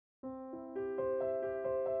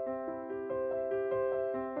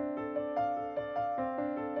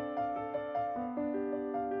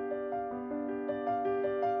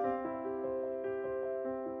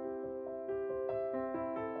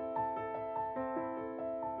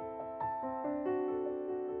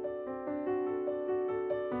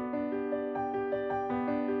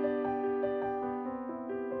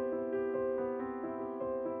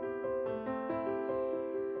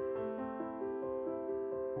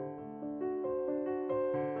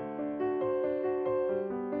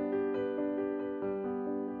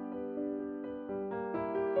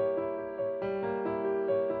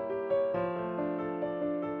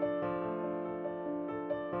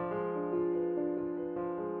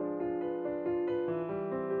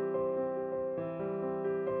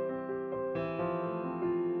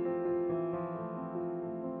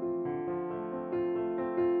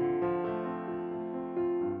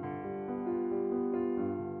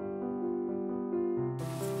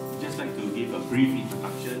like to give a brief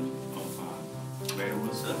introduction of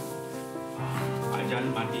Venerable Sir.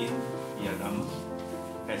 Ajahn Martin Piyadhammo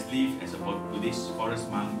has lived as a Buddhist forest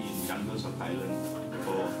monk in jungles of Thailand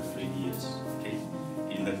for 20 years. Okay?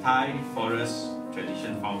 In the Thai forest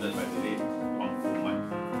tradition founded by the late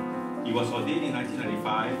he was ordained in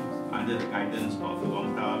 1995 under the guidance of the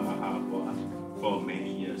Longta Mahaprabhu for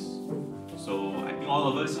many years. So I think all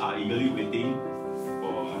of us are eagerly waiting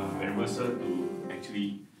for Venerable Sir to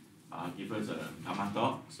actually give us a Dhamma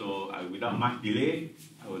talk. So without much delay,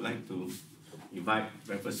 I would like to invite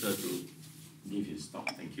Venerable Sir to give his talk.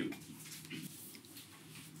 Thank you.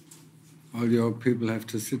 All your people have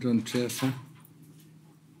to sit on chairs, huh?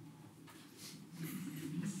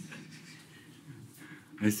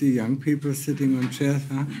 I see young people sitting on chairs,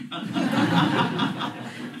 huh?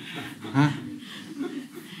 Huh?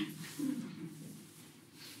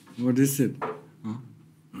 What is it? Huh?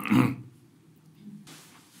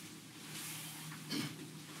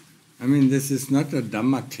 I mean, this is not a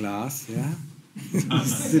Dhamma class, yeah?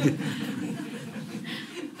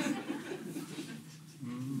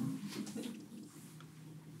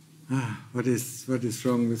 What is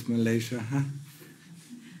wrong with Malaysia, huh?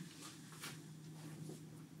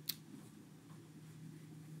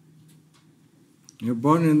 You're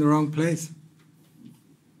born in the wrong place.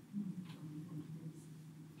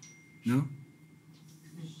 No?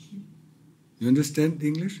 You understand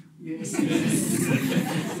English? Yes.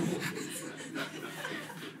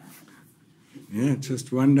 Yeah,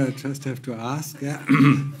 just wonder, just have to ask, yeah.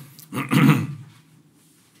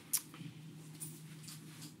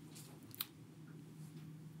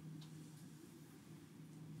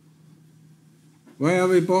 Where are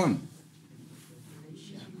we born?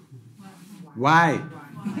 Why?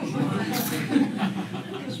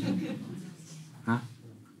 Huh?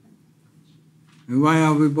 And why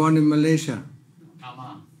are we born in Malaysia?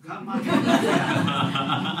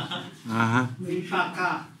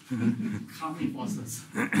 Karmic forces.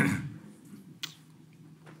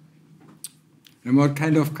 And what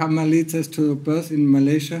kind of karma leads us to birth in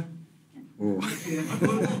Malaysia? Oh.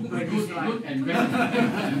 Good and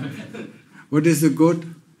bad. What is the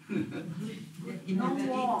good? No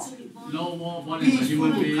war. No war, born as a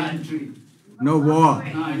human being. Country. No war.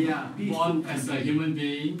 Yeah, born as a human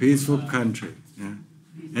being. Peaceful country. Yeah.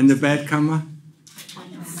 And the bad karma?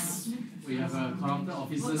 We have corrupt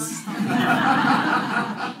officers.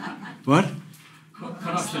 What?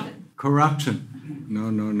 Corruption. Corruption.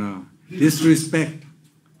 No. Disrespect.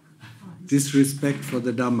 Disrespect for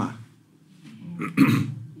the Dhamma.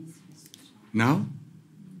 No?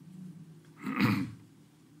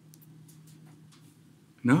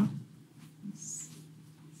 No?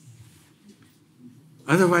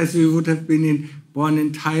 Otherwise we would have been born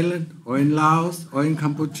in Thailand or in Laos or in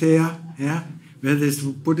Cambodia, yeah, where there's a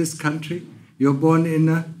Buddhist country. You're born in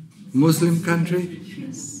a Muslim country.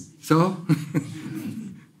 So?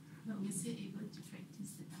 No, we're still able to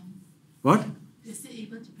practice the Dhamma. What? We're still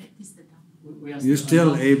able to practice the Dhamma. You're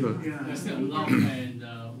still able. We're still allowed, and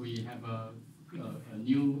we have a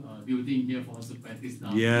new building here for us to practice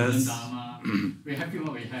Dhamma. Yes. Dhamma. We're happy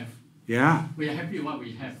what we have. Yeah. We are happy what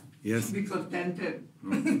we have. Yes. We contented.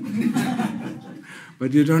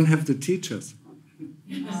 But you don't have the teachers.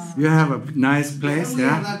 You have a nice place, We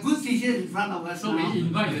yeah? have a good teacher in front of us So now. we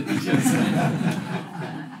invite the teachers.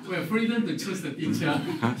 We have freedom to choose the teacher.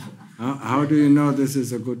 How do you know this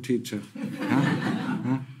is a good teacher?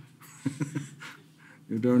 Huh?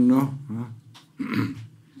 You don't know? Huh?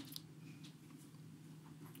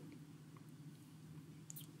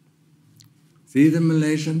 See the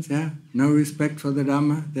Malaysians, yeah? No respect for the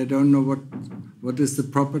Dhamma. They don't know what is the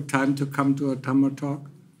proper time to come to a Dhamma talk.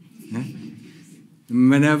 Yeah?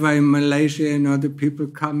 Whenever in Malaysia, you know, the people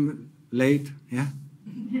come late, yeah?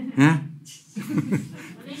 Yeah?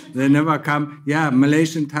 They never come, yeah,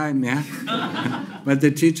 Malaysian time, yeah? But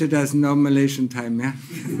the teacher doesn't know Malaysian time, yeah?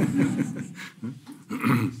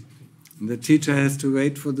 The teacher has to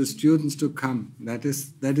wait for the students to come. That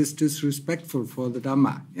is disrespectful for the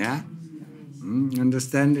Dhamma, yeah?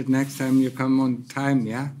 Understand it next time you come on time,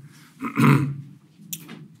 yeah?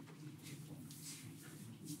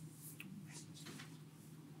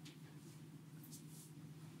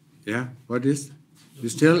 Yeah, what is? You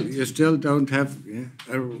still don't have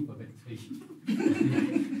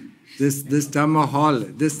this Dhamma hall.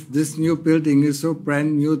 This new building is so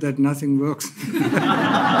brand new that nothing works.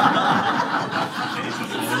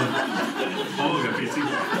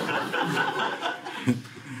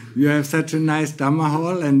 You have such a nice Dhamma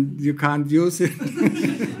hall and you can't use it.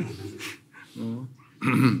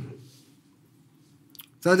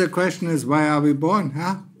 So the question is, why are we born,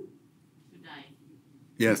 huh? To die.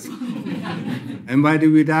 Yes. And why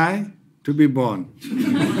do we die? To be born.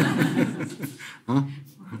 Huh?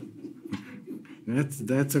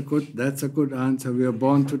 That's a good answer. We are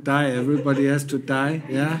born to die. Everybody has to die.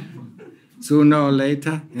 Yeah. Sooner or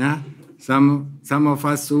later. Yeah. Some of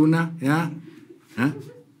us sooner. Yeah. Huh?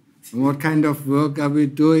 And what kind of work are we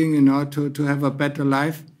doing in order to have a better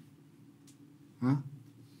life? Huh?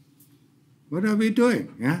 What are we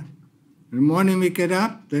doing? Yeah. In the morning we get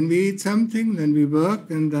up, then we eat something, then we work,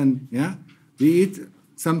 and then we eat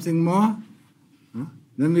something more. Huh?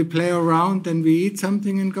 Then we play around, then we eat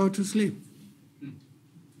something and go to sleep.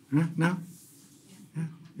 Huh? No?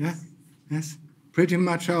 Yeah. Yes. Pretty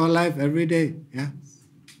much our life every day. Yeah.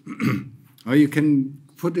 Or you can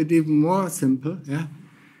put it even more simple. Yeah.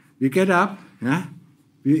 We get up. Yeah.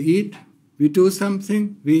 We eat. We do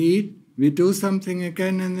something. We eat. We do something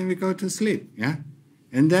again, and then we go to sleep. Yeah.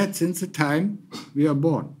 And that since the time we are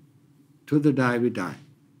born. To the day we die.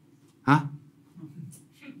 Huh?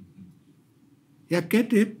 Yeah,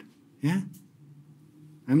 get it? Yeah.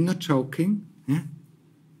 I'm not joking. Yeah.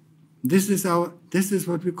 This is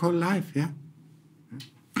what we call life, yeah.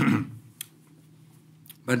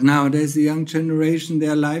 But nowadays the young generation,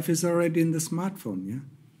 their life is already in the smartphone, yeah.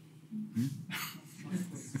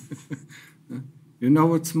 You know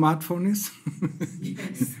what smartphone is?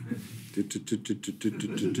 Yes.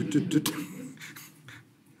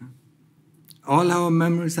 All our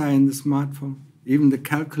memories are in the smartphone. Even the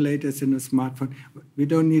calculators in the smartphone. We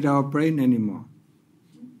don't need our brain anymore.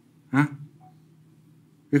 Huh?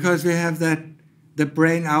 Because we have the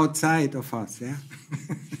brain outside of us, yeah?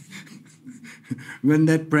 When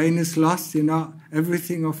that brain is lost,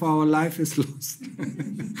 everything of our life is lost.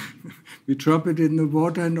 We drop it in the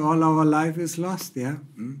water and all our life is lost, yeah?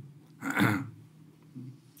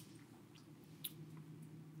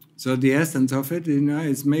 So the essence of it,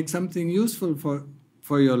 is make something useful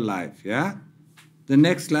for your life, yeah? The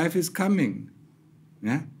next life is coming,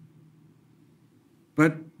 yeah?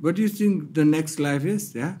 But what do you think the next life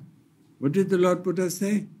is, yeah? What did the Lord Buddha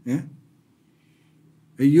say, yeah?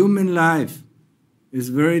 A human life is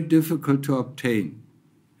very difficult to obtain,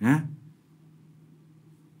 yeah?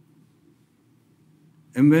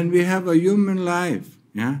 And when we have a human life,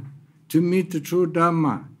 yeah, to meet the true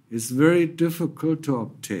Dhamma is very difficult to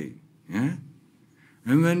obtain, yeah?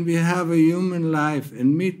 And when we have a human life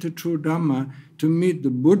and meet the true Dhamma, to meet the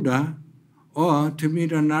Buddha or to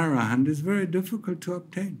meet an Arahant is very difficult to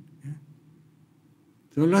obtain, yeah?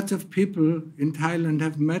 So lots of people in Thailand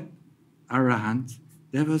have met Arahants.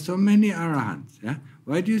 There were so many Arahants, yeah?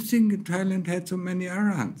 Why do you think Thailand had so many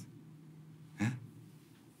Arahants?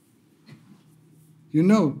 You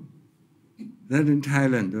know that in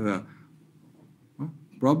Thailand there were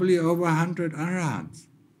probably over 100 Arahants.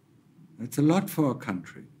 That's a lot for a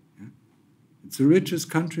country. Yeah? It's the richest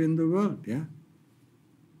country in the world, yeah?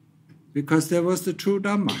 Because there was the true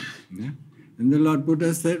Dhamma. Yeah? And the Lord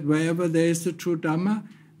Buddha said, wherever there is the true Dhamma,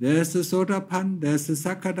 there is the Sotapan, there is the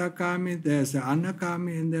Sakadagami, there is the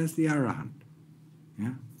Anagami, and there is the Arahant.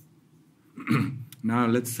 Yeah? Now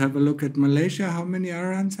let's have a look at Malaysia. How many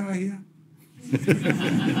Arahants are here?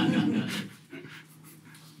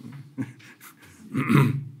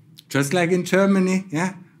 Just like in Germany,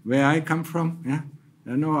 yeah, where I come from, yeah,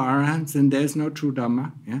 there are no Arahants and there is no true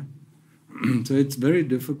Dhamma, yeah. So it's very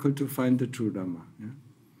difficult to find the true Dhamma. Yeah?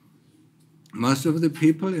 Most of the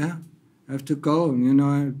people, yeah, have to go,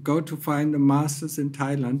 go to find the masters in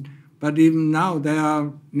Thailand. But even now, they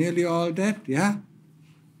are nearly all dead. Yeah,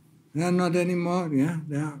 they are not anymore. Yeah,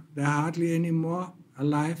 they are hardly anymore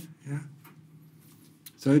alive. Yeah.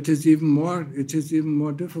 So it is even more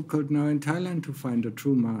difficult now in Thailand to find a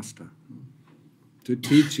true master to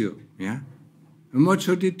teach you. Yeah, and what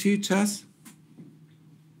should he teach us?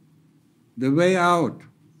 The way out.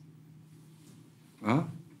 Huh?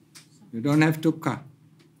 You don't have dukkha.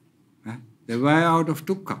 Huh? The way out of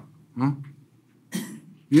dukkha. Huh?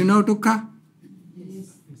 You know dukkha?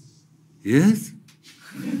 Yes?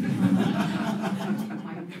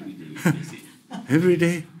 Every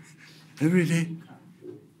day.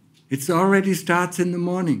 It already starts in the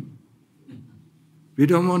morning. We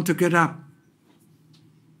don't want to get up.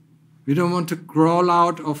 We don't want to crawl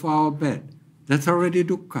out of our bed. That's already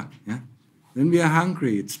dukkha. Yeah? When we are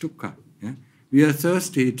hungry, it's dukkha. Yeah? We are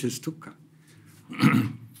thirsty, it is dukkha.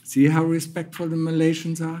 See how respectful the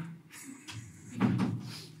Malaysians are?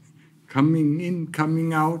 Coming in,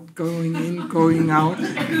 coming out, going in, going out.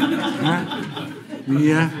 Huh?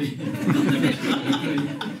 Yeah.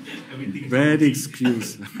 Bad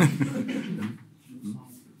excuse.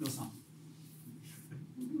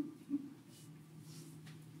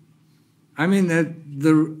 I mean,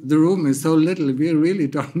 the room is so little, we really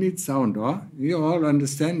don't need sound, or? You all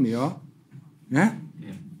understand me, or? Yeah?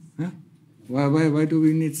 Yeah. Huh? Why do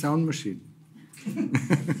we need sound machine?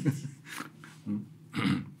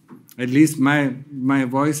 At least my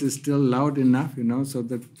voice is still loud enough, so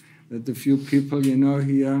that the few people,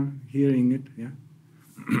 hearing it, yeah?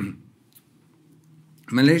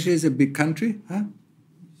 Malaysia is a big country, huh?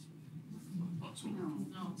 Not so.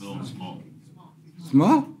 No, small.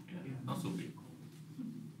 Small? Yeah, not so big.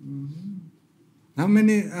 How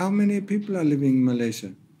many people are living in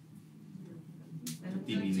Malaysia?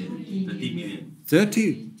 30 million. 30 million.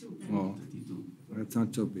 30? Oh, 32. that's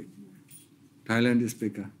not so big. Thailand is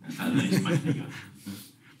bigger. Thailand is much bigger.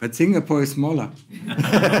 But Singapore is smaller.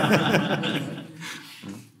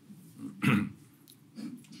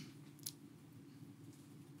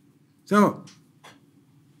 So,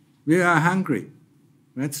 we are hungry.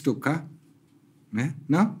 That's dukkha. Yeah?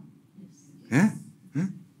 No? Yeah? Huh?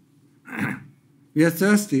 We are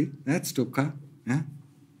thirsty. That's dukkha. Yeah?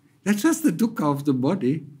 That's just the dukkha of the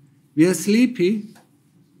body. We are sleepy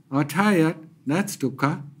or tired. That's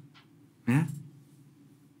dukkha. Yeah?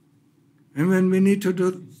 And when we need to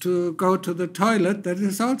go to the toilet, that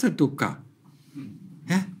is also dukkha.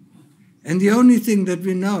 Yeah? And the only thing that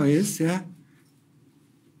we know is,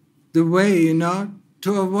 the way,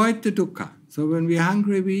 to avoid the dukkha. So when we're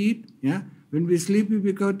hungry, we eat. Yeah? When we're sleepy,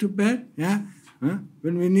 we go to bed. Yeah?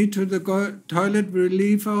 When we need to go toilet, we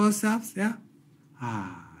relieve ourselves. Yeah?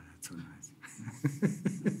 Ah, that's so nice.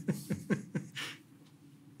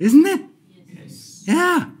 Isn't it? Yes.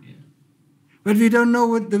 Yeah. But we don't know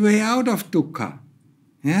what the way out of dukkha.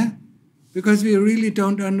 Yeah? Because we really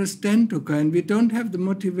don't understand dukkha and we don't have the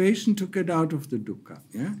motivation to get out of the dukkha.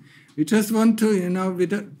 Yeah? We just want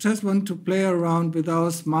to, just want to play around with our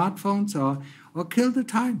smartphones or kill the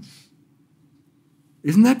time.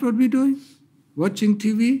 Isn't that what we're doing? Watching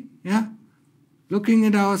TV? Yeah? Looking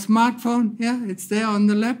at our smartphone? Yeah? It's there on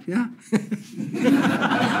the lap? Yeah?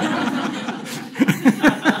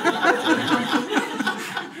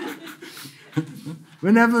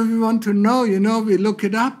 Whenever we want to know, we look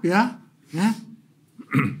it up, yeah? Yeah?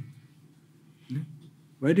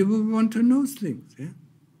 Why do we want to know things? Yeah?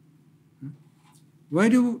 Why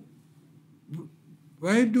do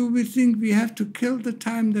we think we have to kill the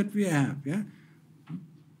time that we have? Yeah?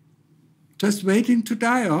 Just waiting to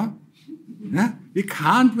die, or? Yeah? We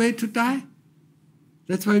can't wait to die.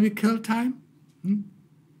 That's why we kill time.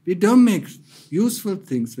 We don't make useful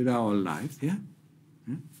things with our life. Yeah?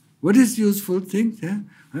 What is useful things? Yeah?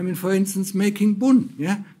 I mean, for instance, making bun,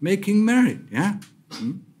 yeah? Making married. Yeah?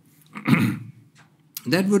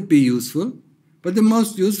 That would be useful. But the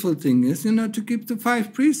most useful thing is, to keep the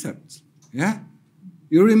 5 precepts. Yeah?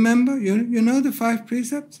 You remember? You know the 5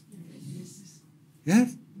 precepts?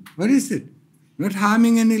 Yes? What is it? Not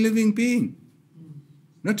harming any living being.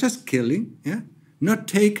 Not just killing. Yeah? Not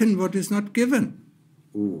taken what is not given.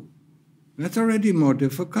 Oh, that's already more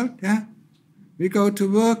difficult. Yeah? We go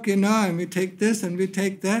to work, and we take this and we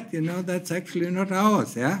take that, that's actually not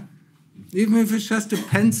ours, yeah? Even if it's just a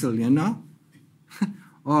pencil,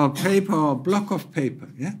 or a paper or a block of paper,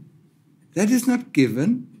 yeah? That is not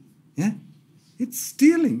given, yeah? It's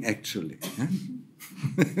stealing, actually. Yeah?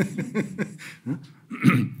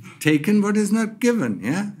 Taken what is not given,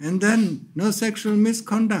 yeah? And then no sexual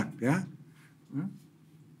misconduct, yeah?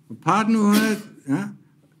 A partner who has,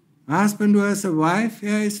 a husband who has a wife,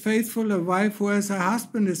 is faithful. A wife who has a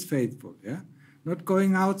husband is faithful, yeah? Not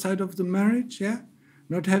going outside of the marriage, yeah?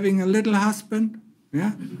 Not having a little husband,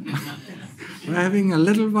 yeah? Or having a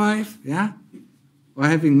little wife, yeah? Or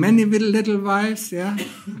having many little wives, yeah?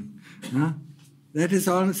 That is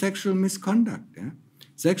all sexual misconduct, yeah?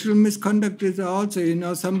 Sexual misconduct is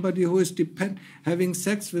also, somebody who is having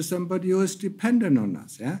sex with somebody who is dependent on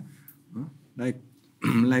us, yeah?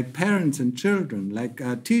 Like parents and children, like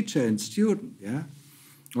a teacher and student, yeah?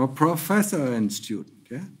 Or professor and student,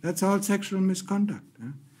 yeah? That's all sexual misconduct,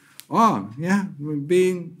 yeah? Or,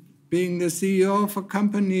 being the CEO of a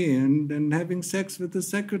company and having sex with the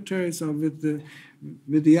secretaries or with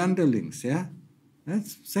the underlings, yeah?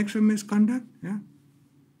 That's sexual misconduct, yeah?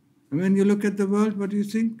 And when you look at the world, what do you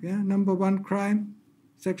think? Yeah, number 1 crime,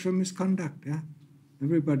 sexual misconduct, yeah?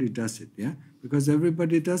 Everybody does it, yeah? Because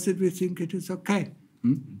everybody does it, we think it is okay.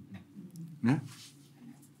 Yeah?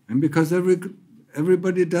 And because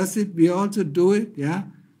everybody does it, we also do it, yeah?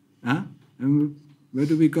 And where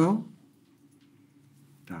do we go?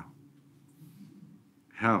 Down.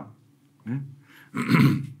 Hell. Yeah?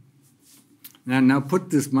 Now put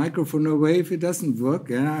this microphone away if it doesn't work,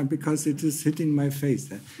 yeah? Because it is hitting my face.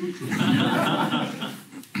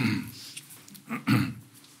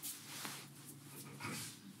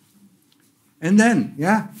 And then,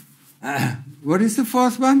 what is the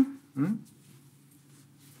fourth one?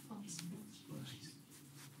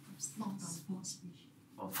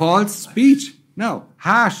 False speech. No,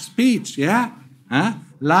 harsh speech,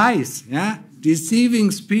 lies,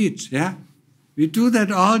 deceiving speech, We do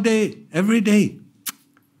that all day, every day.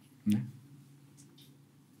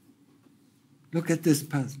 Look at this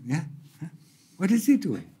person, What is he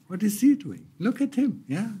doing? What is he doing? Look at him,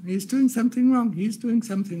 He's doing something wrong, he's doing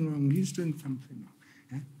something wrong, he's doing something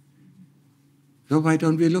wrong. So why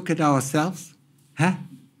don't we look at ourselves?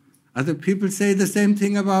 Other people say the same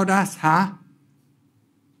thing about us,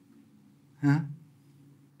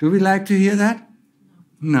 Do we like to hear that?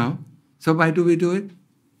 No. So why do we do it?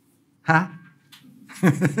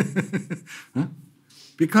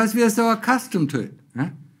 Because we are so accustomed to it.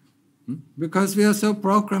 Because we are so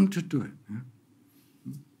programmed to do it.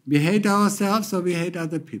 We hate ourselves or we hate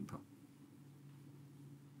other people.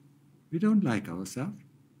 We don't like ourselves.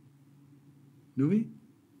 Do we?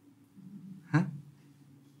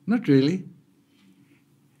 Not really.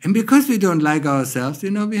 And because we don't like ourselves,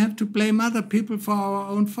 we have to blame other people for our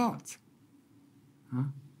own faults.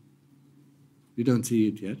 We don't see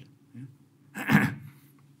it yet.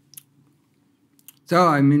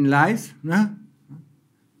 So, lies,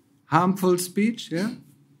 harmful speech,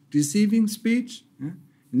 deceiving speech,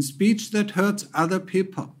 and speech that hurts other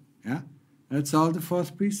people. That's all the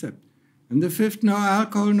fourth precept. And the fifth, no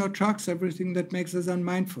alcohol, no drugs, everything that makes us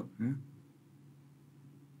unmindful.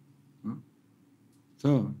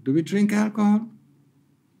 So, do we drink alcohol?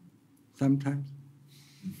 Sometimes.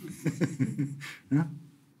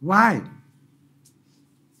 Why?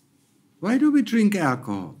 Why do we drink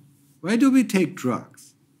alcohol? Why do we take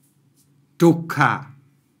drugs? Dukkha,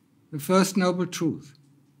 the first noble truth.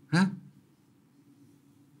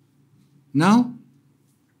 No?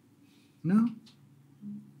 No?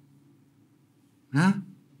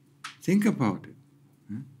 Think about it.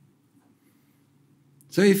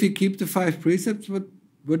 So if we keep the 5 precepts,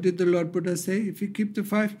 what did the Lord Buddha say? If we keep the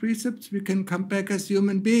 5 precepts, we can come back as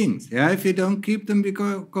human beings. If we don't keep them, we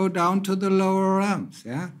go down to the lower realms.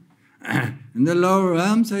 And the lower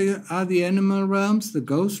realms are the animal realms, the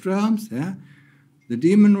ghost realms, the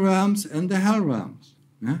demon realms, and the hell realms.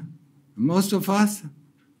 And most of us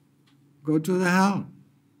go to the hell.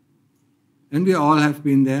 And we all have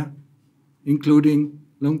been there, including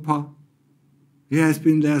Luang Por. He has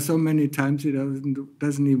been there so many times, he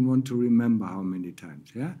doesn't even want to remember how many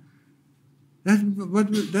times. That's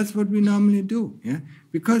what we normally do.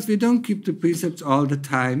 Because we don't keep the precepts all the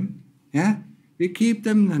time. We keep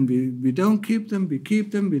them, and we don't keep them, we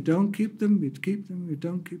keep them, we don't keep them, we keep them, we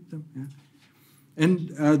don't keep them. And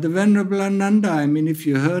the Venerable Ananda, if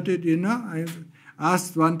you heard it, I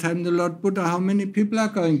asked one time the Lord Buddha, how many people are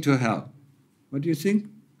going to hell? What do you think?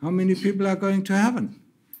 How many people are going to heaven?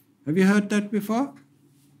 Have you heard that before?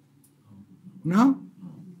 No?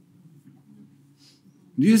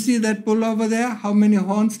 Do you see that bull over there? How many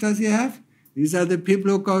horns does he have? These are the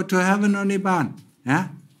people who go to heaven on Nibbana.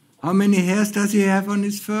 How many hairs does he have on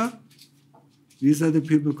his fur? These are the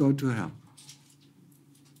people who go to hell.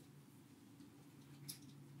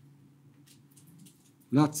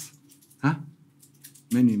 Lots.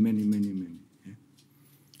 Many, many, many, many.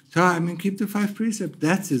 So, keep the 5 precepts.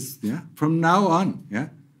 That's it, from now on,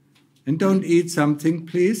 And don't eat something,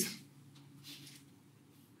 please.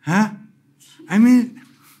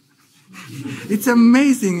 It's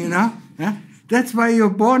amazing, That's why you're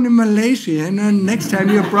born in Malaysia, next time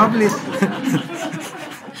you're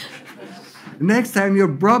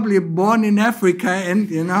probably born in Africa, and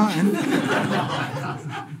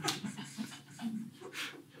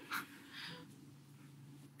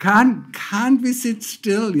can't we sit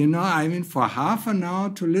still, for half an hour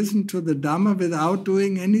to listen to the Dhamma without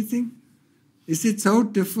doing anything? Is it so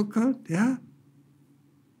difficult?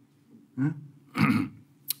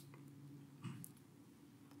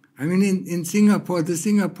 In Singapore, the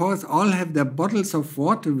Singaporeans all have their bottles of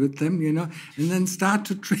water with them, and then start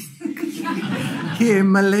to drink. Here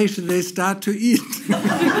in Malaysia, they start to eat.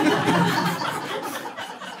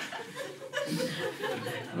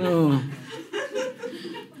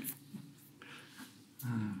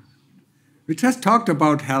 We just talked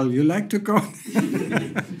about hell. You like to go?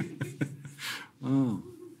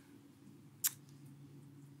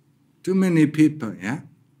 Too many people,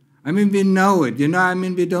 we know it,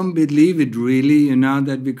 we don't believe it really,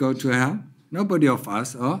 that we go to hell. Nobody of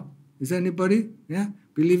us, or? Is anybody,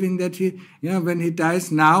 believing that he, when he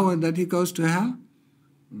dies now and that he goes to hell?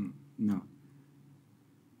 No.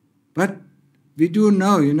 But we do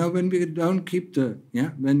know, when we don't keep the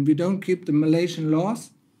Malaysian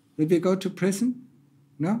laws, that we go to prison?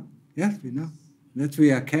 No? Yes, we know. That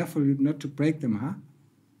we are careful not to break them, huh?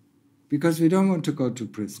 Because we don't want to go to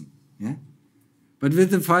prison. Yeah. But with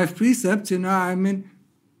the 5 precepts,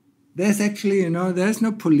 there's actually, there's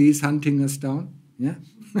no police hunting us down. Yeah.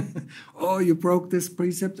 Oh, you broke this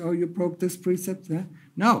precept. Oh, you broke this precept. Yeah.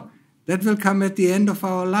 No, that will come at the end of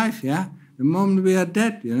our life. Yeah. The moment we are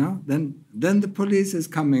dead, then the police is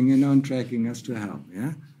coming, and dragging us to hell.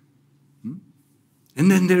 Yeah. And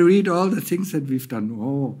then they read all the things that we've done.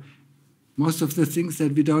 Oh, most of the things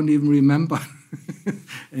that we don't even remember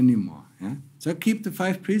anymore. Yeah. So keep the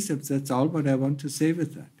 5 precepts. That's all what I want to say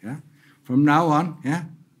with that. Yeah. From now on, yeah.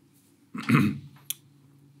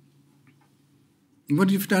 What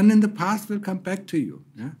you've done in the past will come back to you.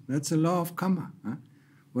 Yeah? That's the law of karma. Huh?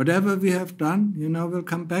 Whatever we have done, will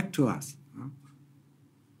come back to us. Huh?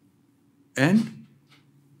 And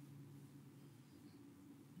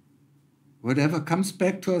whatever comes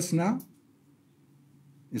back to us now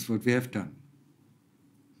is what we have done.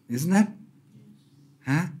 Isn't it?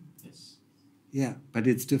 Huh? Yes. Yeah, but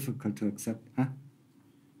it's difficult to accept. Huh?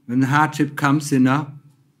 When hardship comes, huh?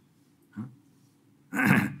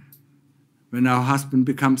 When our husband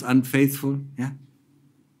becomes unfaithful, yeah?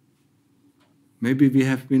 Maybe we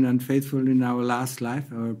have been unfaithful in our last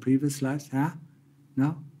life, our previous lives, yeah?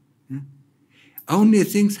 No? Yeah? Only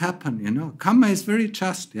things happen, Karma is very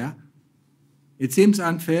just, yeah? It seems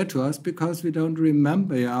unfair to us because we don't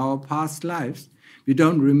remember our past lives. We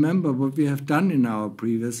don't remember what we have done in our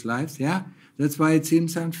previous lives, yeah? That's why it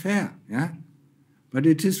seems unfair, yeah? But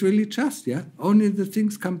it is really just, yeah? Only the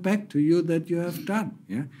things come back to you that you have done,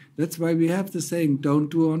 yeah? That's why we have the saying, don't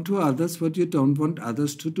do unto others what you don't want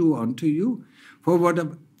others to do unto you. For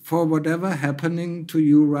whatever happening to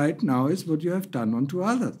you right now is what you have done unto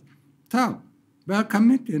others. So,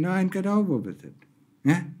 welcome it, and get over with it,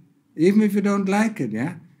 yeah? Even if you don't like it,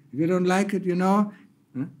 yeah? If you don't like it,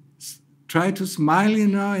 try to smile,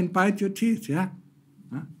 and bite your teeth, yeah?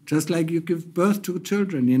 Just like you give birth to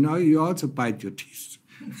children, you also bite your teeth.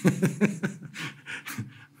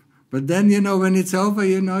 But then, when it's over,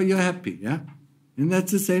 you're happy, yeah? And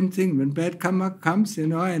that's the same thing. When bad karma comes,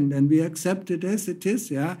 and we accept it as it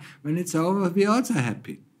is, yeah? When it's over, we're also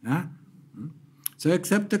happy, yeah? So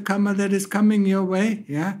accept the karma that is coming your way,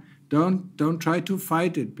 yeah? Don't try to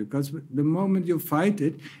fight it, because the moment you fight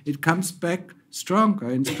it, it comes back stronger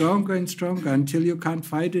and stronger and stronger until you can't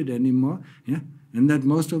fight it anymore, yeah? And that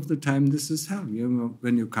most of the time this is hell,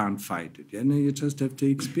 when you can't fight it. You just have to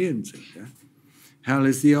experience it. Yeah? Hell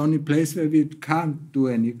is the only place where we can't do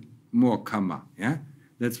any more karma. Yeah?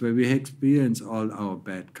 That's where we experience all our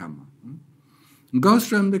bad karma. In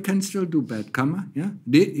Ghost realm, we can still do bad karma. Yeah?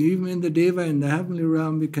 Even in the Deva, in the heavenly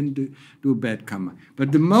realm, we can do bad karma.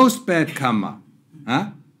 But the most bad karma,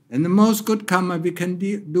 and the most good karma we can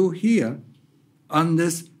do here on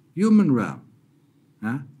this human realm.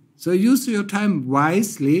 So use your time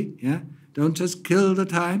wisely, yeah? Don't just kill the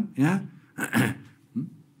time, yeah?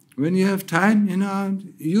 When you have time,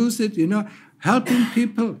 use it, helping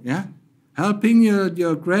people, yeah? Helping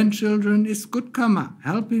your grandchildren is good karma.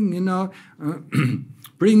 Helping,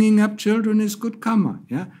 bringing up children is good karma,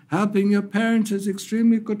 yeah? Helping your parents is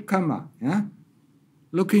extremely good karma, yeah?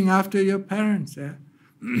 Looking after your parents, yeah?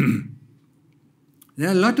 There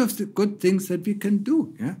are a lot of good things that we can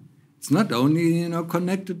do, yeah? It's not only,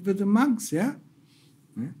 connected with the monks, yeah?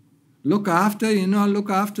 Look after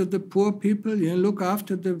the poor people, look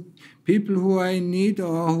after the people who are in need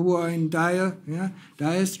or who are in dire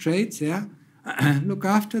straits, yeah? Look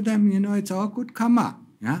after them, it's all good karma,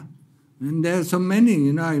 yeah? And there are so many,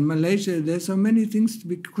 in Malaysia, there's so many things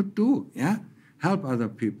we could do, yeah? Help other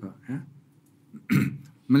people, yeah?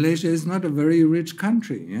 Malaysia is not a very rich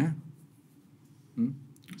country, yeah?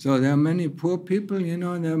 So there are many poor people, there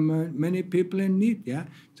are many people in need, yeah?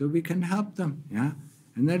 So we can help them, yeah?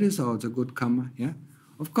 And that is also good karma, yeah?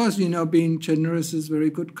 Of course, being generous is very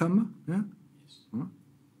good karma, yeah? Yes.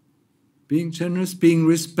 Being generous, being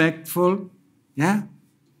respectful, yeah?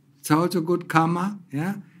 It's also good karma,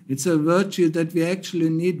 yeah? It's a virtue that we actually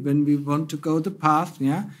need when we want to go the path,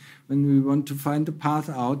 yeah? When we want to find the path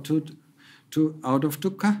out out of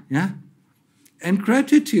dukkha, yeah? And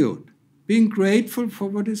gratitude. Being grateful for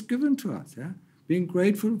what is given to us, yeah? Being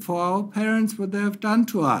grateful for our parents, what they have done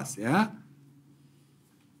to us, yeah?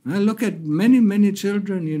 I look at many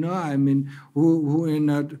children, who are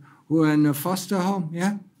in a foster home,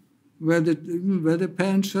 yeah? Where the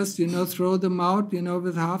parents just, throw them out,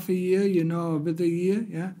 with half a year, or with a year,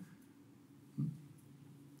 yeah?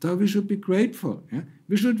 So we should be grateful, yeah?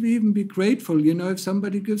 We should even be grateful, if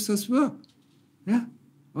somebody gives us work, yeah?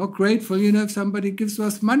 Or grateful, if somebody gives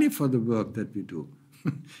us money for the work that we do.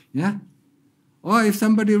 Yeah? Or if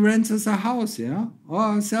somebody rents us a house, yeah,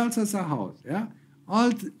 or sells us a house, yeah,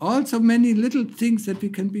 all so many little things that we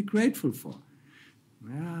can be grateful for.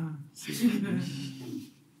 Yeah. See.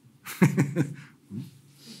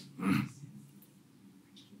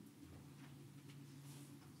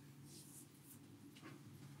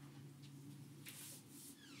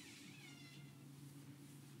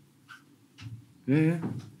 Yeah.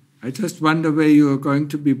 I just wonder where you are going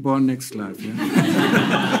to be born next life. Yeah?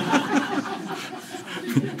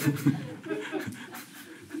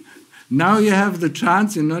 Now you have the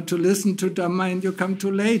chance, to listen to Dhamma, and you come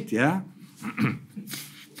too late, yeah?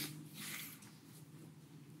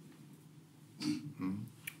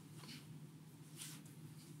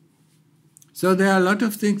 So there are a lot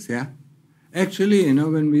of things, yeah? Actually,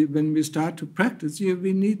 when we start to practice,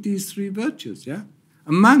 we need these three virtues, yeah?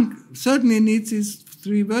 A monk certainly needs these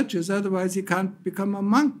three virtues, otherwise he can't become a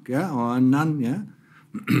monk, yeah, or a nun, yeah.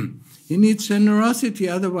 He needs generosity,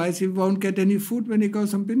 otherwise he won't get any food when he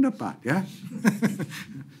goes on Bindapat, yeah.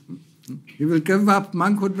 He will give up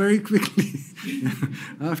monkhood very quickly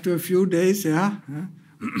after a few days, yeah.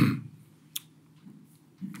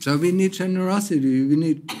 So we need generosity, we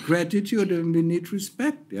need gratitude, and we need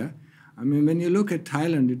respect, yeah. I mean, when you look at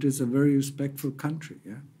Thailand, it is a very respectful country,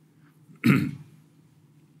 yeah.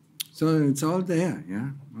 So it's all there, yeah.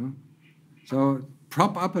 So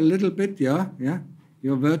prop up a little bit, yeah,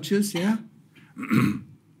 your virtues, yeah,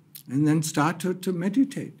 and then start to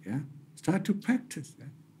meditate, yeah. Start to practice. Yeah?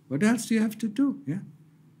 What else do you have to do, yeah?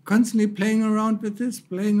 Constantly playing around with this,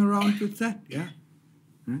 playing around with that, yeah.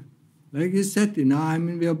 Like you said,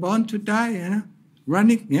 we are born to die,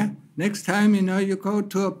 running, yeah. Next time, you go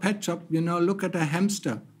to a pet shop, look at a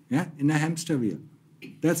hamster, yeah, in a hamster wheel.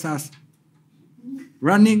 That's us.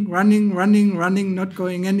 Running, not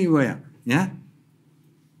going anywhere, yeah?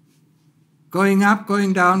 Going up,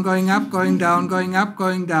 going down, going up, going down, going up,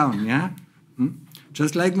 going down, yeah?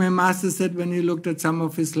 Just like my master said when he looked at some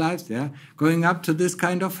of his lives, yeah? Going up to this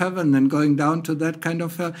kind of heaven, then going down to that kind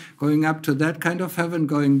of hell, going up to that kind of heaven,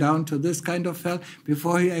 going down to this kind of hell,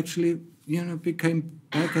 before he actually, became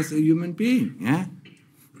back as a human being, yeah?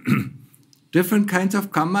 Different kinds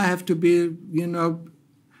of karma have to be, you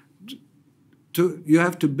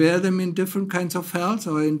have to bear them in different kinds of hells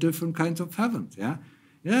or in different kinds of heavens, yeah?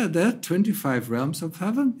 Yeah, there are 25 realms of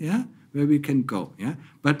heaven, yeah, where we can go, yeah?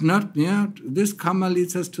 But not, this karma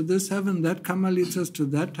leads us to this heaven, that karma leads us to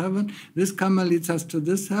that heaven, this karma leads us to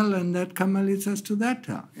this hell, and that karma leads us to that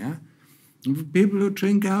hell, yeah? People who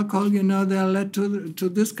drink alcohol, they are led to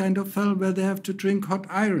this kind of hell where they have to drink hot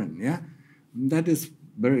iron, yeah? That is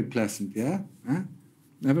very pleasant, yeah? Huh?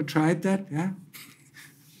 Never tried that, yeah?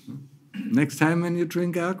 Next time when you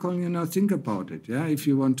drink alcohol, think about it, yeah? If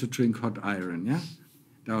you want to drink hot iron, yeah?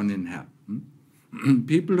 Down in hell.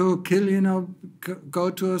 People who kill,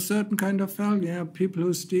 go to a certain kind of hell, yeah? People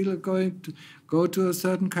who steal are going to go to a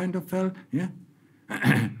certain kind of hell, yeah?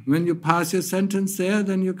 When you pass your sentence there,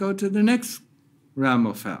 then you go to the next realm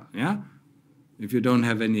of hell, yeah? If you don't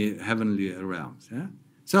have any heavenly realms, yeah?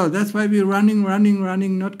 So that's why we're running,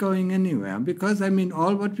 not going anywhere. Because,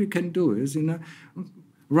 all what we can do is,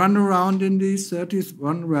 run around in these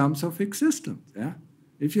 31 realms of existence, yeah?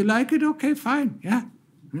 If you like it, okay, fine, yeah?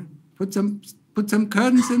 Put some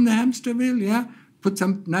curtains in the hamster wheel, yeah? Put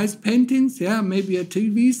some nice paintings, yeah? Maybe a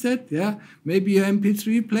TV set, yeah? Maybe your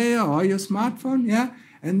MP3 player or your smartphone, yeah?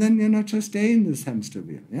 And then, just stay in this hamster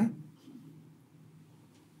wheel, yeah?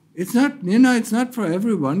 It's not, it's not for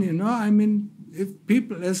everyone, if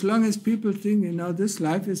people, as long as people think, this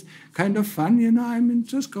life is kind of fun,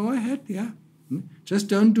 just go ahead, yeah? Just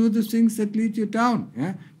don't do the things that lead you down,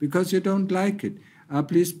 yeah? Because you don't like it.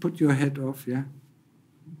 Please put your head off, yeah?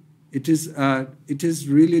 It is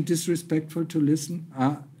really disrespectful to listen.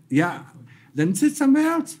 Yeah, then sit somewhere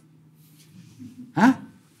else. Huh?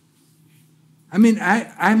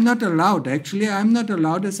 I'm not allowed, actually, I'm not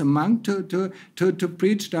allowed as a monk to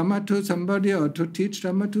preach Dhamma to somebody or to teach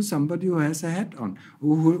Dhamma to somebody who has a hat on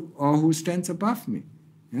or who stands above me.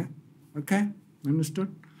 Yeah? Okay?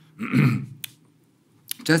 Understood?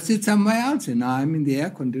 Just sit somewhere else, I'm in the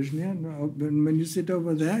air conditioner. When you sit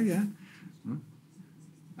over there, yeah?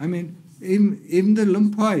 Even the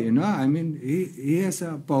Lumpoi, he has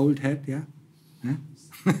a bald head, yeah?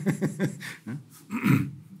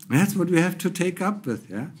 That's what we have to take up with,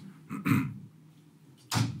 yeah?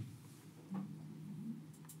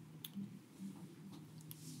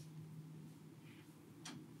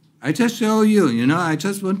 I just show you, I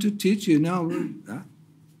just want to teach you now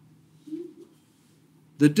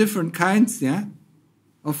the different kinds, yeah,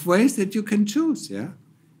 of ways that you can choose, yeah?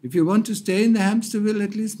 If you want to stay in the hamster wheel,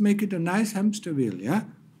 at least make it a nice hamster wheel, yeah?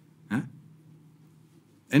 Huh?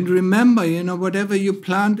 And remember, whatever you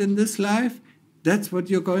plant in this life, that's what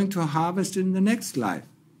you're going to harvest in the next life.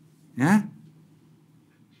 Yeah?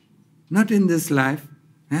 Not in this life.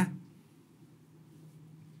 Yeah?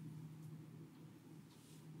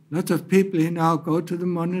 Lots of people, go to the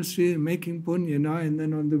monastery making punya, and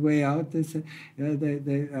then on the way out they say,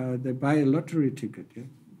 they buy a lottery ticket. Yeah?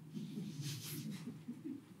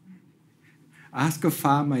 Ask a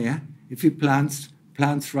farmer, if he plants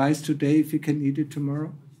rice today, if he can eat it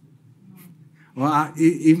tomorrow, or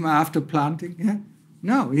even after planting. Yeah,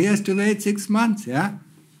 no, he has to wait 6 months. Yeah,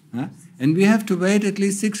 and we have to wait at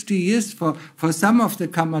least 60 years for some of the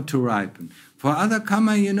karma to ripen. For other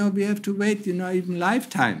karma, we have to wait, even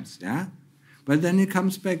lifetimes. Yeah, but then it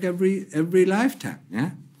comes back every lifetime.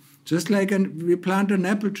 Yeah. Just like we plant an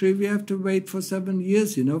apple tree, we have to wait for 7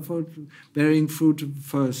 years, for bearing fruit the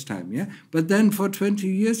first time, yeah. But then for 20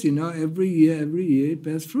 years, every year it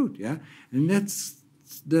bears fruit, yeah. And that's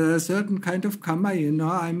the certain kind of karma,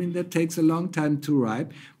 that takes a long time to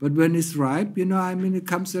ripe. But when it's ripe, it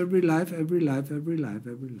comes every life, yeah.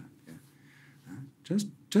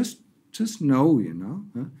 Just know,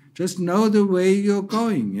 Just know the way you're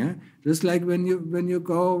going, yeah. Just like when you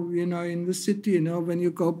go, in the city, when you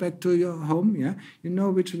go back to your home, yeah, you know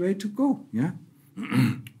which way to go, yeah.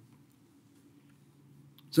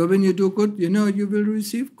 So when you do good, you will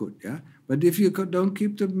receive good, yeah. But if you don't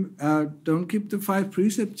keep the 5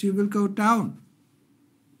 precepts, you will go down.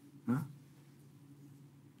 Huh?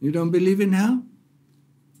 You don't believe in hell?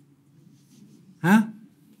 Huh?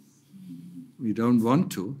 You don't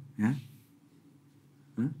want to, yeah.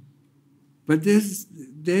 But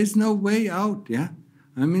there's no way out, yeah.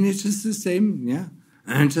 It's just the same, yeah.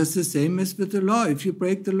 And just the same as with the law. If you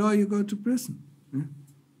break the law, you go to prison. Yeah?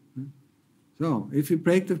 So if you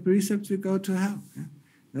break the precepts, you go to hell. Yeah?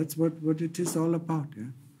 That's what it is all about,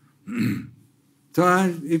 yeah.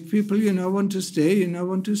 So if people, want to stay,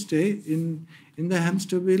 in the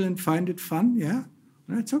hamster wheel and find it fun, yeah,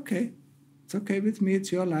 that's okay. It's okay with me.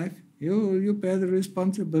 It's your life. You bear the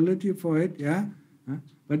responsibility for it, yeah.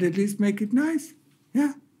 But at least make it nice,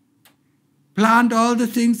 yeah. Plant all the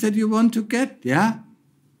things that you want to get, yeah.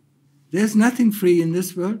 There's nothing free in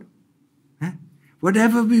this world. Yeah?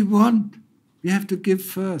 Whatever we want, we have to give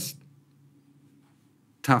first.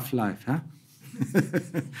 Tough life, huh?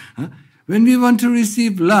 Huh? When we want to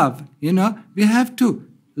receive love, we have to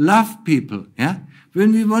love people, yeah.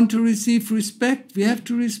 When we want to receive respect, we have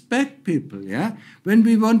to respect people, yeah. When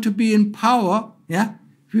we want to be in power, yeah,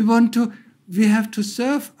 we have to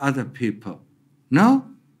serve other people. No?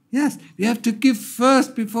 Yes. We have to give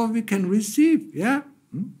first before we can receive. Yeah?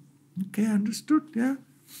 Okay, understood. Yeah?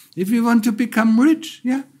 If we want to become rich,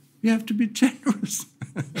 yeah, we have to be generous.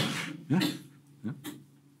 Yeah? Yeah?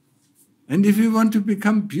 And if we want to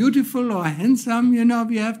become beautiful or handsome,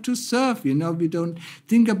 we have to serve. We don't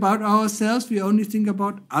think about ourselves, we only think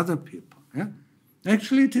about other people. Yeah?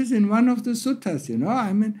 Actually, it is in one of the suttas,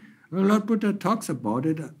 Lord Buddha talks about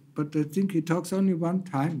it, but I think he talks only one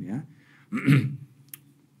time, yeah.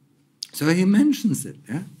 So he mentions it,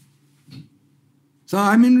 yeah. So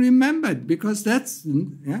remember it, because that's,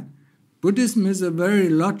 yeah. Buddhism is a very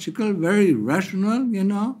logical, very rational,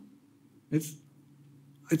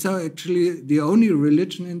 It's actually the only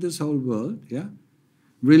religion in this whole world, yeah.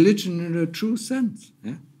 Religion in a true sense,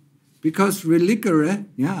 yeah. Because religere,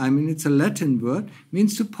 yeah, it's a Latin word,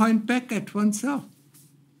 means to point back at oneself,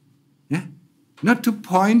 yeah. Not to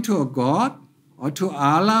point to a god, or to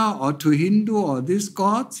Allah, or to Hindu, or these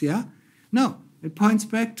gods, yeah? No, it points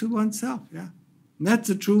back to oneself, yeah? And that's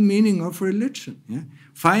the true meaning of religion, yeah?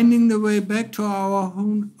 Finding the way back to our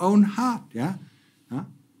own heart, yeah? Huh?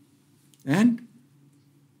 And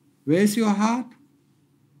where's your heart?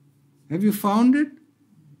 Have you found it?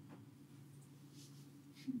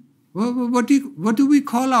 What do we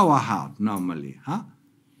call our heart normally, huh?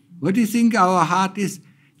 What do you think our heart is?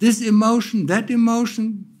 This emotion, that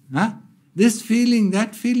emotion, huh? This feeling,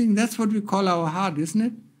 that feeling, that's what we call our heart, isn't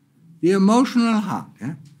it? The emotional heart,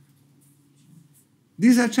 yeah?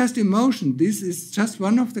 These are just emotions. This is just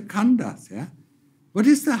one of the khandhas, yeah? What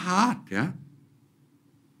is the heart, yeah?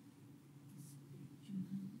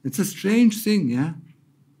 It's a strange thing, yeah?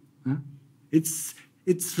 Huh? It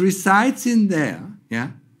resides in there,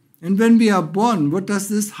 yeah? And when we are born, what does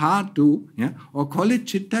this heart do? Yeah? Or call it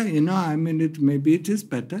chitta, maybe it is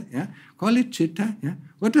better. Yeah? Call it chitta. Yeah?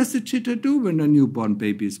 What does the chitta do when a newborn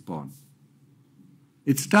baby is born?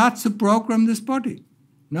 It starts to program this body.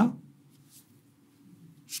 No?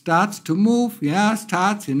 Starts to move, yeah,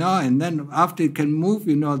 and then after it can move,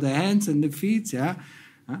 the hands and the feet, yeah.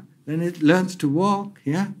 Then it learns to walk,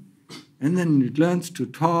 yeah. And then it learns to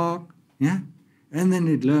talk, yeah. And then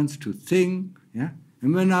it learns to think, yeah.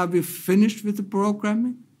 And when are we finished with the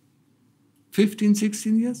programming? 15,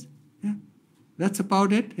 16 years, yeah. That's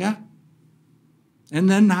about it, yeah. And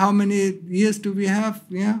then how many years do we have,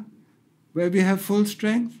 yeah, where we have full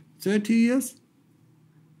strength? 30 years?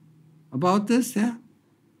 About this, yeah.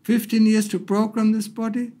 15 years to program this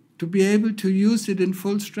body, to be able to use it in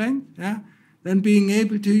full strength, yeah. Then being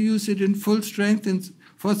able to use it in full strength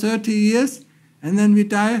for 30 years, and then we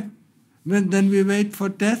die. Then we wait for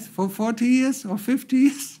death for 40 years or 50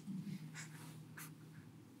 years.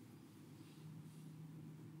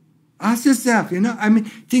 Ask yourself, I mean,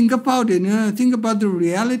 think about it, think about the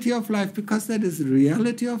reality of life, because that is the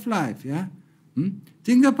reality of life, yeah?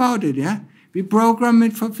 Think about it, yeah? We program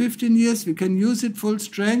it for 15 years, we can use it full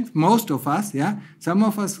strength, most of us, yeah? Some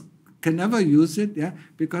of us can never use it, yeah,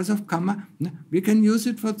 because of karma. We can use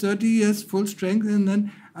it for 30 years, full strength, and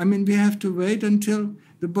then, we have to wait until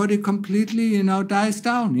the body completely, dies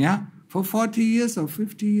down, yeah, for 40 years or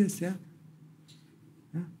 50 years, yeah.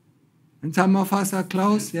 Yeah? And some of us are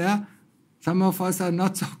close, yeah. Some of us are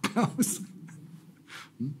not so close.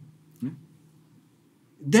 Yeah?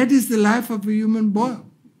 That is the life of a human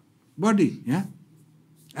body, yeah.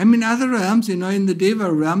 Other realms, in the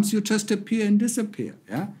Deva realms, you just appear and disappear,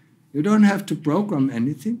 yeah. You don't have to program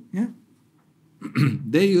anything, yeah.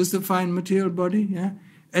 They use the fine material body, yeah.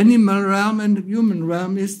 Animal realm and human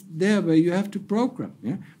realm is there where you have to program,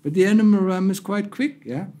 yeah. But the animal realm is quite quick,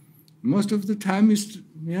 yeah. Most of the time we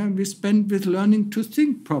spend with learning to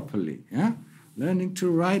think properly, yeah. Learning to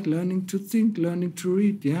write, learning to think, learning to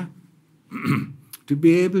read, yeah. To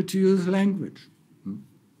be able to use language.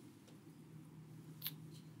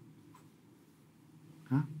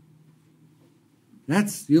 Huh?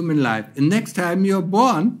 That's human life. And next time you're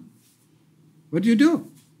born, what do you do?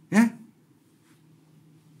 Yeah?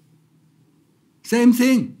 Same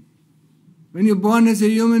thing. When you're born as a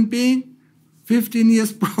human being, 15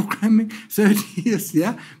 years programming, 30 years,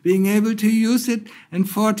 yeah, being able to use it, and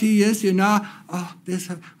 40 years, yeah,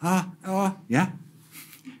 yeah,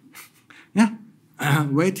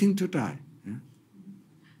 waiting to die. Yeah.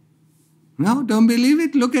 No, don't believe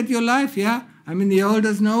it. Look at your life, yeah. The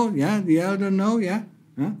elders know, yeah, the elder know, yeah.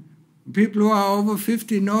 Huh? People who are over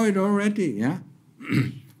 50 know it already, yeah.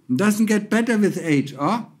 It doesn't get better with age,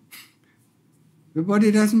 or? The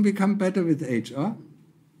body doesn't become better with age, or?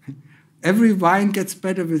 Every wine gets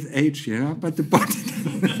better with age, but the body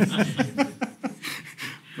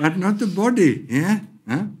but not the body, yeah?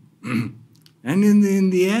 Huh? And in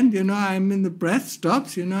the end, the breath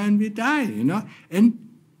stops, and we die, and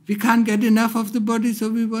we can't get enough of the body, so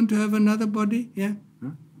we want to have another body, yeah?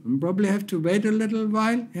 Huh? We probably have to wait a little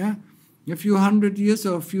while, yeah? A few hundred years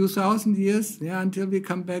or a few thousand years, yeah, until we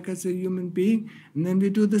come back as a human being, and then we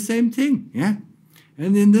do the same thing, yeah?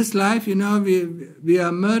 And in this life, we are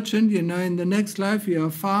a merchant, in the next life we are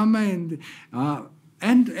a farmer, and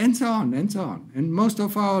so on, and so on. And most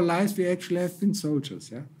of our lives we actually have been soldiers,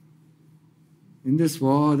 yeah? In this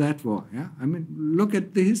war or that war, yeah? Look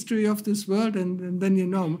at the history of this world, and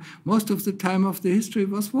then most of the time of the history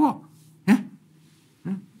was war, yeah?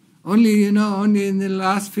 Yeah? Only in the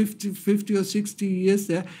last 50 or 60 years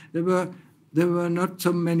there were not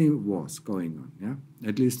so many wars going on, yeah?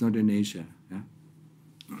 At least not in Asia, yeah?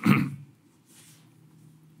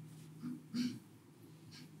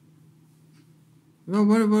 Well,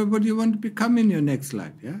 what do you want to become in your next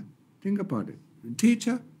life? Yeah, think about it. A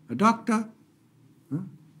teacher, a doctor,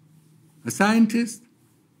 a scientist,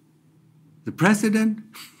 the president.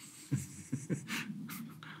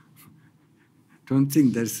 Don't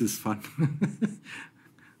think this is fun.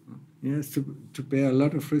 He has to bear a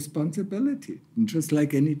lot of responsibility. And just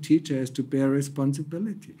like any teacher has to bear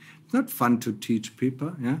responsibility. It's not fun to teach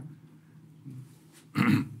people, yeah?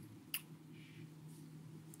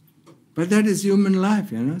 But that is human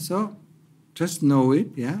life, so just know it,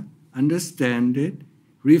 yeah? Understand it,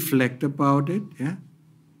 reflect about it, yeah?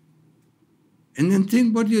 And then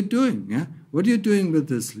think what you're doing, yeah? What are you doing with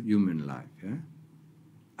this human life, yeah?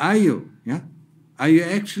 Are you, yeah? Are you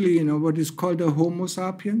actually, what is called a Homo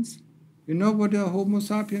sapiens? You know what a Homo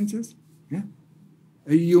sapiens is? Yeah?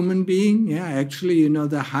 A human being, yeah, actually,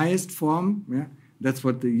 the highest form, yeah? That's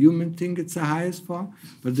what the human think it's the highest form,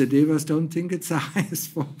 but the Devas don't think it's the highest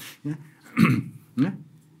form. Yeah? Yeah?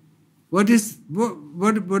 What does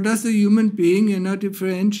a human being,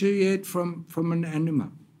 differentiate from an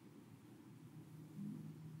animal?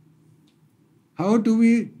 How do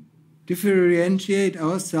we differentiate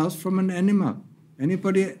ourselves from an animal?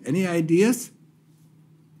 Anybody, any ideas?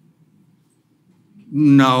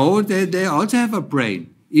 No, they also have a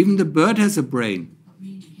brain. Even the bird has a brain.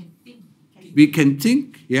 We can think. We can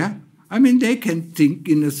think, yeah? I mean, they can think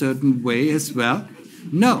in a certain way as well.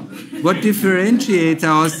 No. What differentiates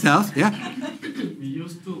ourselves, yeah? We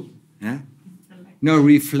used to Yeah? No,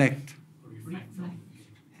 reflect. reflect.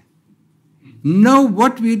 Know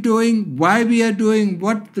what we're doing, why we are doing,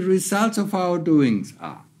 what the results of our doings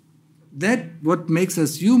are. That's what makes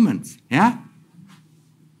us humans, yeah?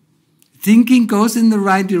 Thinking goes in the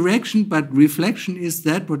right direction, but reflection is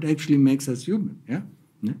that what actually makes us human, yeah?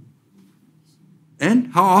 Yeah?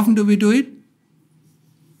 And how often do we do it?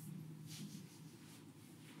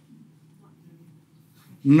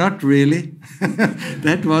 Not really.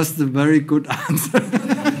 That was the very good answer.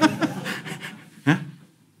 Huh?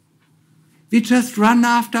 We just run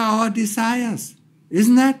after our desires,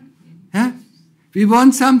 isn't that? Huh? We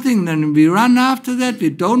want something, then we run after that.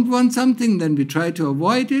 We don't want something, then we try to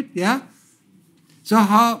avoid it, yeah? So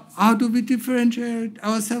how do we differentiate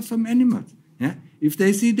ourselves from animals? Yeah? If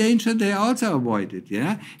they see danger, they also avoid it,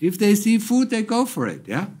 yeah? If they see food, they go for it,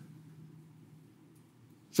 yeah?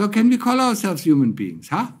 So can we call ourselves human beings,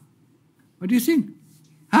 huh? What do you think?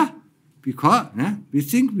 Huh? Because yeah? We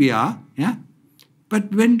think we are, yeah?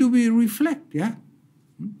 But when do we reflect, yeah?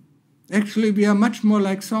 Actually, we are much more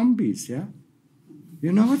like zombies, yeah?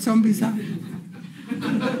 You know what zombies are?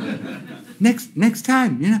 Next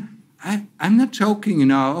time, you know, I'm not joking, you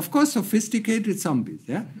know. Of course, sophisticated zombies,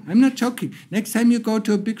 yeah? I'm not joking. Next time you go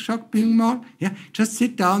to a big shopping mall, yeah, just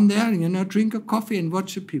sit down there and, you know, drink a coffee and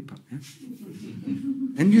watch the people, yeah?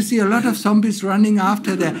 And you see a lot of zombies running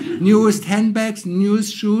after their newest handbags,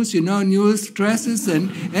 newest shoes, you know, newest dresses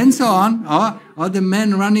and so on. Or the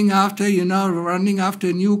men running after, you know, running after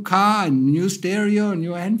a new car, and new stereo, a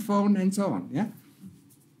new handphone and so on, yeah?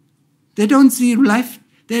 They don't see life,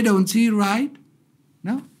 they don't see right,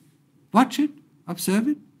 no? Watch it, observe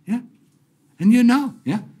it, yeah? And you know,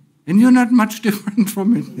 yeah? And you're not much different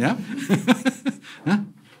from it, yeah? Huh?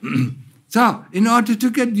 So, in order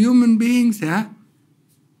to get human beings, yeah,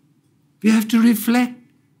 we have to reflect.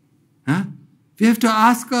 Huh? We have to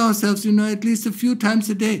ask ourselves, you know, at least a few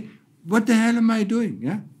times a day, what the hell am I doing?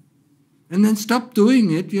 Yeah? And then stop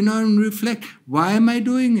doing it, you know, and reflect. Why am I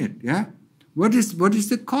doing it? Yeah? What is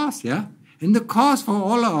the cause? Yeah? And the cause for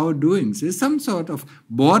all our doings is some sort of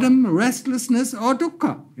boredom, restlessness, or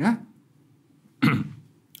dukkha. Yeah?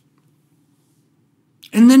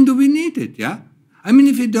 And then do we need it? Yeah? I mean,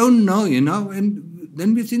 if you don't know, you know, and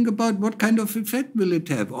then we think about what kind of effect will it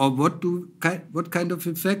have, or what kind of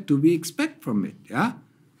effect do we expect from it, yeah?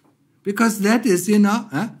 Because that is, you know,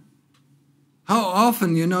 how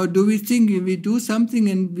often, you know, do we think we do something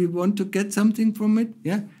and we want to get something from it,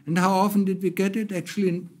 yeah? And how often did we get it?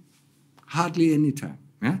 Actually, hardly any time,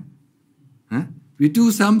 yeah? Huh? We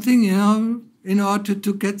do something, you know, in order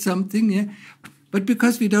to get something, yeah? But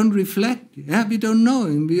because we don't reflect, yeah, we don't know,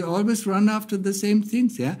 and we always run after the same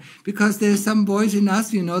things, yeah? Because there's some voice in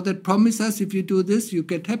us, you know, that promise us if you do this, you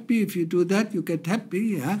get happy. If you do that, you get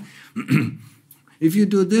happy, yeah? If you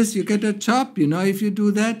do this, you get a job, you know. If you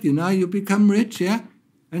do that, you know, you become rich, yeah?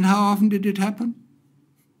 And how often did it happen?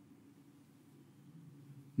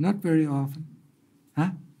 Not very often, huh?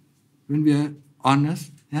 When we are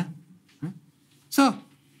honest, yeah? Huh? So,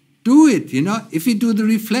 do it, you know. If we do the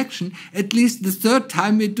reflection, at least the third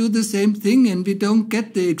time we do the same thing and we don't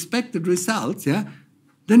get the expected results, yeah,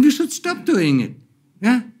 then we should stop doing it,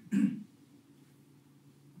 yeah.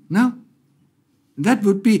 No, that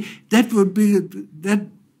would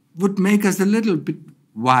make us a little bit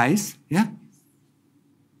wise, yeah.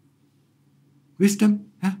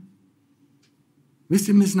 Wisdom, yeah.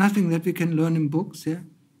 Wisdom is nothing that we can learn in books, yeah.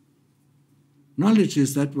 Knowledge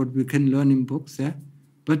is that what we can learn in books, yeah.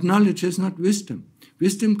 But knowledge is not wisdom.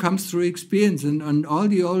 Wisdom comes through experience, and all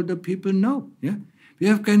the older people know. Yeah, we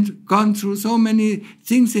have gone through so many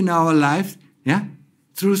things in our life. Yeah,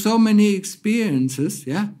 through so many experiences.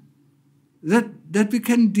 Yeah, that we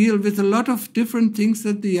can deal with a lot of different things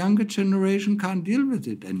that the younger generation can't deal with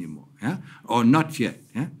it anymore. Yeah, or not yet.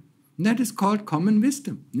 Yeah, and that is called common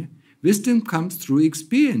wisdom. Yeah? Wisdom comes through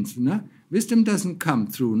experience. No? Wisdom doesn't come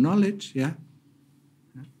through knowledge. Yeah.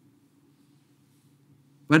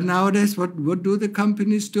 But nowadays, what do the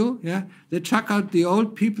companies do? Yeah, they chuck out the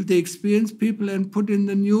old people, the experienced people, and put in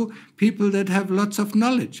the new people that have lots of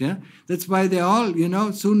knowledge. Yeah, that's why they all, you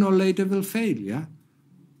know, sooner or later will fail. Yeah,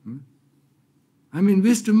 I mean,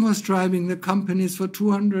 wisdom was driving the companies for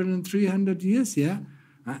 200 and 300 years. Yeah,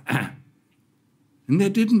 and they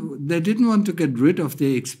didn't want to get rid of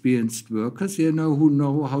the experienced workers, you know, who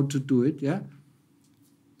know how to do it. Yeah,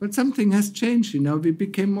 But something has changed, we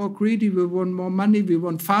became more greedy, we want more money, we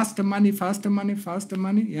want faster money, faster money, faster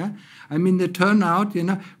money, yeah. I mean, the turnout,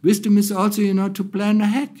 wisdom is also, to plan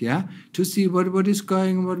ahead, yeah, to see what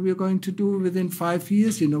we're going to do within 5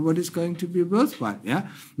 years, what is going to be worthwhile, yeah.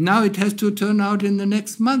 Now it has to turn out in the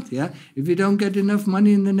next month, yeah. If we don't get enough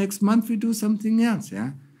money in the next month, we do something else,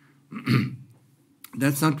 yeah.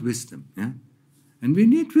 That's not wisdom, yeah. And we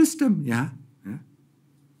need wisdom, yeah.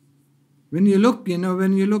 When you look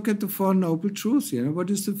at the Four Noble Truths, what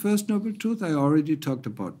is the first Noble Truth? I already talked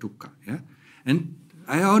about dukkha, yeah? And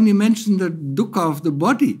I only mentioned the dukkha of the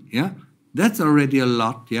body, yeah? That's already a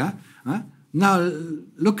lot, yeah? Now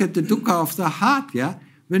look at the dukkha of the heart, yeah?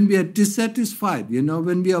 When we are dissatisfied,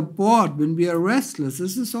 when we are bored, when we are restless,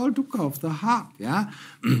 this is all dukkha of the heart, yeah?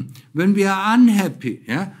 When we are unhappy,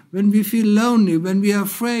 yeah? When we feel lonely, when we are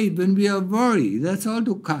afraid, when we are worried, that's all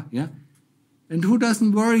dukkha, yeah? And who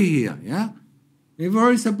doesn't worry here, yeah? He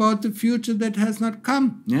worries about the future that has not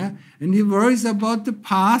come, yeah? And he worries about the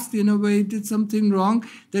past, where he did something wrong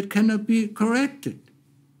that cannot be corrected.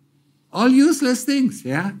 All useless things,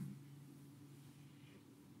 yeah?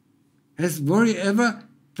 Has worry ever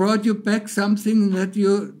brought you back something that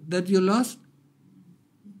you lost?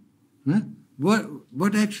 Huh?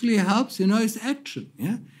 What actually helps, is action,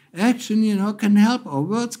 yeah? Action, can help, or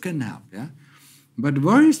words can help, yeah? But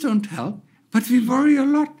worries don't help. But we worry a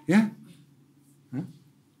lot, yeah? Huh?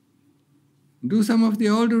 Do some of the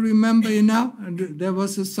older remember, there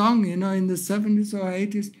was a song, in the 70s or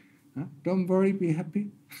 80s, don't worry, be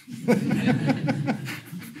happy.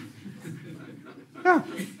 Yeah.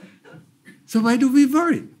 So why do we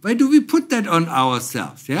worry? Why do we put that on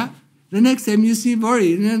ourselves, yeah? The next time you see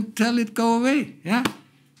worry, tell it go away, yeah?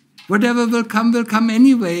 Whatever will come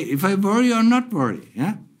anyway, if I worry or not worry,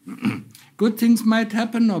 yeah? Good things might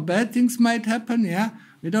happen or bad things might happen, yeah?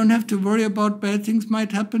 We don't have to worry about bad things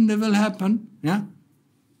might happen, they will happen, yeah?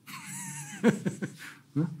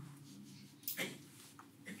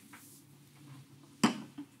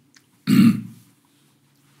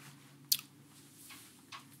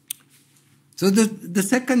 So the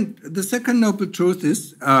second noble truth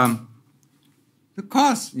is the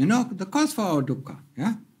cause, the cause for our dukkha,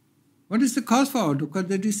 yeah? What is the cause for our dukkha?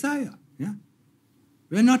 The desire, yeah?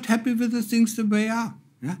 We're not happy with the things the way are.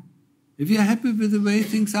 Yeah? If we are happy with the way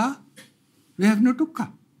things are, we have no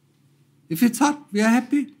dukkha. If it's hot, we are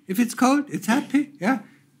happy. If it's cold, it's happy. Yeah?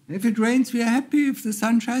 If it rains, we are happy. If the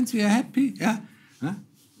sun shines, we are happy. Yeah? Huh?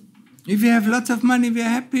 If we have lots of money, we are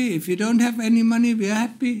happy. If we don't have any money, we are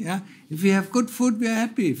happy. Yeah? If we have good food, we are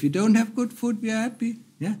happy. If we don't have good food, we are happy.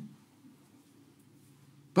 Yeah?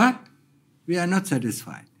 But we are not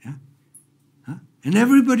satisfied. Yeah? Huh? And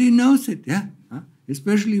everybody knows it. Yeah?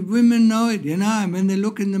 Especially women know it, and when they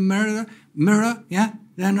look in the mirror, yeah,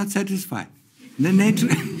 they are not satisfied. They need to,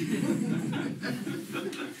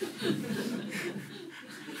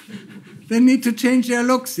 they need to change their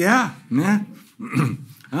looks, yeah.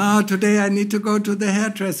 Oh, today I need to go to the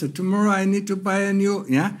hairdresser. Tomorrow I need to buy a new,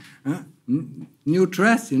 new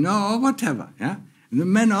dress, or whatever, yeah. And the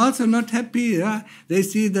men also not happy, yeah. They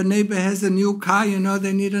see the neighbor has a new car,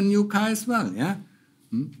 they need a new car as well, yeah.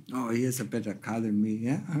 Oh, he has a better car than me,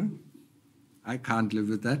 yeah? Huh? I can't live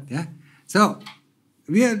with that, yeah? So,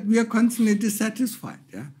 we are constantly dissatisfied,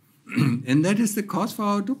 yeah? And that is the cause for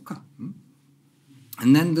our dukkha.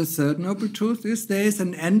 And then the third noble truth is there is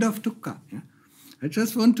an end of dukkha, yeah? I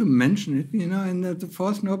just want to mention it, and the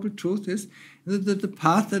fourth noble truth is the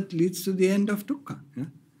path that leads to the end of dukkha, yeah?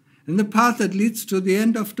 And the path that leads to the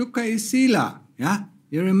end of dukkha is sila, yeah?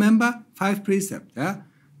 You remember? 5 precepts, yeah?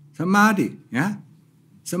 Samadhi, yeah?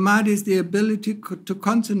 Samadhi is the ability to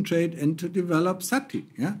concentrate and to develop sati.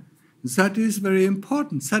 Yeah? Sati is very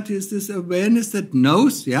important. Sati is this awareness that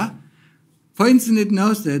knows. Yeah? For instance, it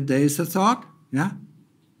knows that there is a thought. Yeah?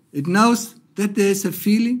 It knows that there is a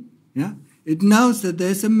feeling. Yeah? It knows that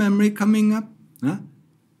there is a memory coming up. Yeah?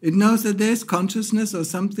 It knows that there is consciousness or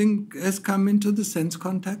something has come into the sense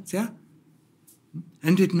contacts. Yeah?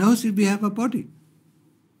 And it knows that we have a body.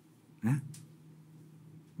 Yeah?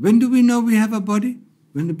 When do we know we have a body?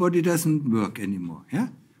 When the body doesn't work anymore, yeah?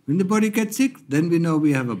 When the body gets sick, then we know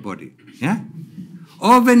we have a body, yeah?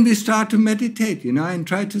 Or when we start to meditate, and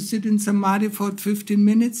try to sit in samadhi for 15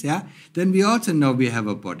 minutes, yeah? Then we also know we have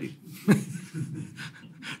a body.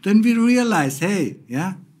 Then we realize, hey,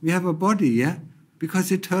 yeah, we have a body, yeah?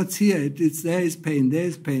 Because it hurts here, there is pain,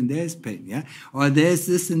 yeah? Or there's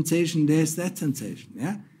this sensation, there's that sensation,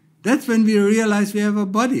 yeah? That's when we realize we have a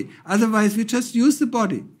body. Otherwise, we just use the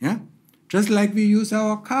body, yeah? Just like we use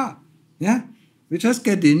our car, yeah? We just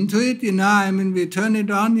get into it, we turn it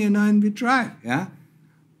on, and we drive, yeah?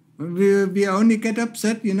 We only get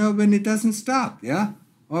upset, when it doesn't start, yeah,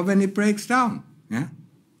 or when it breaks down, yeah.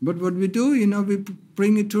 But what we do, we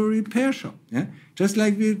bring it to a repair shop, yeah. Just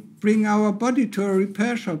like we bring our body to a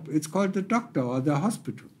repair shop, it's called the doctor or the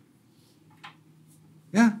hospital,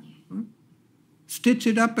 yeah. Stitch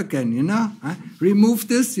it up again, remove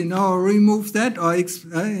this, or remove that, or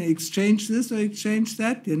exchange this or exchange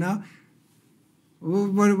that,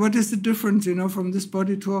 What is the difference, from this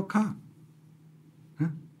body to a car? Huh?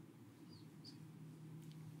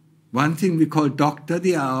 One thing we call doctor,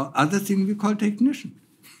 the other thing we call technician.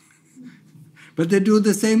 But they do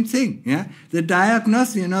the same thing, yeah? They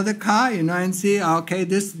diagnose, the car, and see, okay,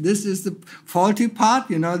 this is the faulty part,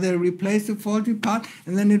 they replace the faulty part,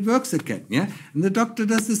 and then it works again, yeah? And the doctor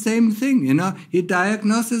does the same thing, he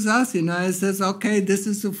diagnoses us, and says, okay, this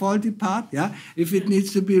is the faulty part, yeah? If it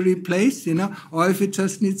needs to be replaced, or if it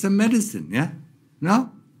just needs some medicine, yeah?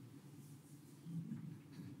 No?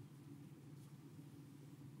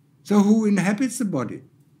 So who inhabits the body?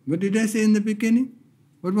 What did I say in the beginning?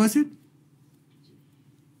 What was it?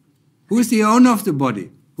 Who is the owner of the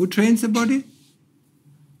body? Who trains the body?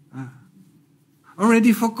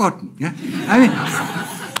 Already forgotten. Yeah,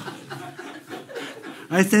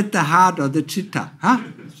 I said the heart or the chitta. Huh?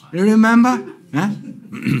 You remember? Huh?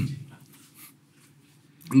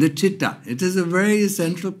 The chitta. It is a very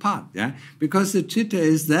essential part. Yeah, because the chitta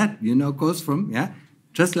is that goes from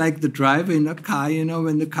just like the driver in a car.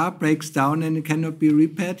 When the car breaks down and it cannot be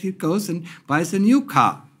repaired, he goes and buys a new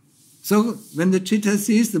car. So when the chitta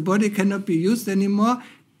sees the body cannot be used anymore,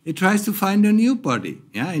 it tries to find a new body.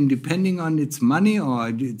 Yeah, and depending on its money or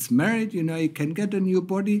its merit, it can get a new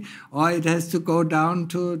body, or it has to go down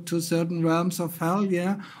to certain realms of hell,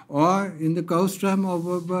 yeah, or in the ghost realm or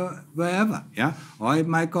wherever, yeah, or it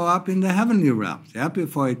might go up in the heavenly realms, yeah,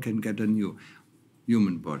 before it can get a new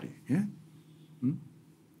human body, yeah.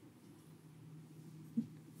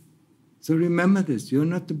 So remember this: you're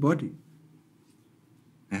not the body.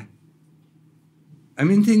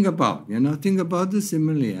 Think about, think about the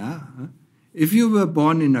simile. If you were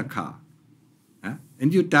born in a car,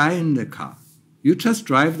 and you die in the car, you just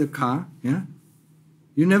drive the car, yeah?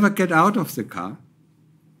 You never get out of the car.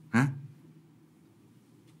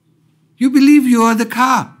 You believe you are the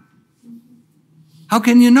car. How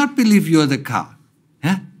can you not believe you are the car?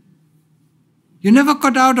 You never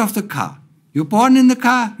got out of the car. You're born in the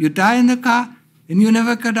car, you die in the car, and you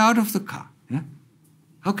never got out of the car.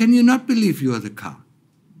 How can you not believe you are the car?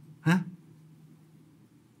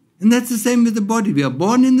 And that's the same with the body. We are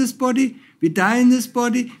born in this body, we die in this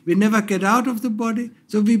body, we never get out of the body,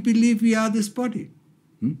 so we believe we are this body.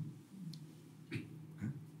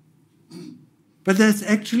 But there's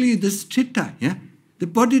actually this chitta, yeah? The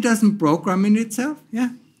body doesn't program in itself, yeah?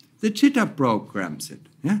 The chitta programs it,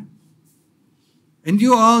 yeah? And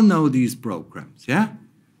you all know these programs, yeah?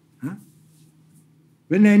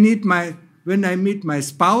 When I meet my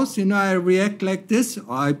spouse, I react like this,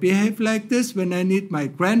 or I behave like this. When I meet my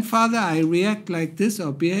grandfather, I react like this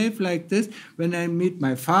or behave like this. When I meet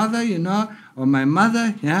my father, or my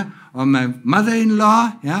mother, yeah, or my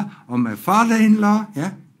mother-in-law, yeah, or my father-in-law,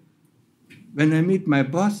 yeah. When I meet my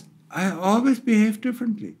boss, I always behave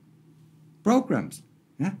differently. Programs,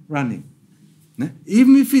 yeah, running. Yeah?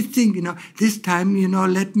 Even if we think, this time,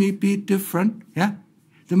 let me be different, yeah.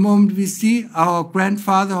 The moment we see our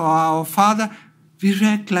grandfather or our father, we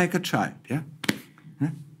react like a child. Yeah?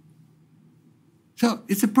 So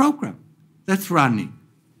it's a program that's running.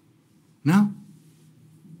 No?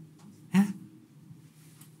 Yeah?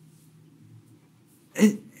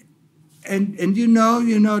 And you know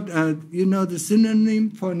the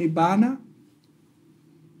synonym for Nibbana?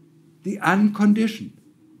 The unconditioned.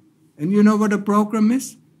 And you know what a program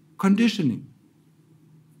is? Conditioning.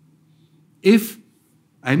 If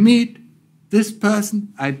I meet this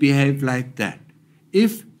person, I behave like that.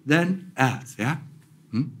 If, then else, yeah?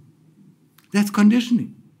 That's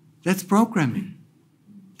conditioning. That's programming.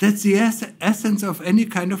 That's the essence of any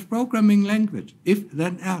kind of programming language. If,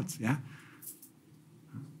 then else, yeah?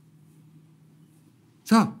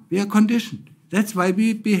 So, we are conditioned. That's why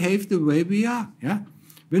we behave the way we are, yeah?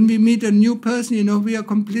 When we meet a new person, we are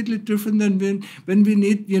completely different than when we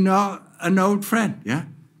meet, an old friend, yeah?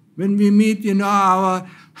 When we meet, our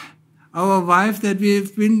wife that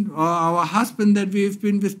we've been, or our husband that we've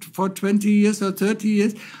been with for 20 years or 30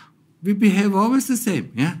 years, we behave always the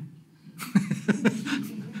same, yeah?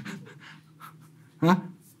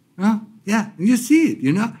 Yeah, you see it,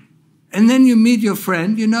 And then you meet your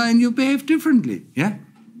friend, and you behave differently, yeah?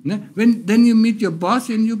 Then you meet your boss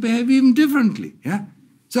and you behave even differently, yeah?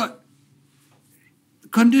 So,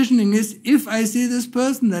 conditioning is, if I see this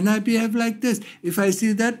person, then I behave like this. If I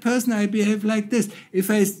see that person, I behave like this. If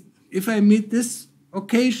I meet this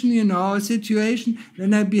occasion, or situation,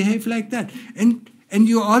 then I behave like that. And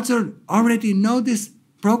you also already know this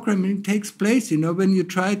programming takes place, when you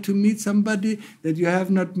try to meet somebody that you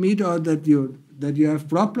have not met or that you have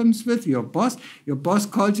problems with, your boss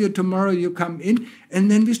calls you tomorrow, you come in, and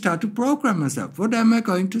then we start to program ourselves. What am I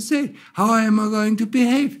going to say? How am I going to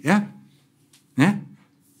behave? Yeah?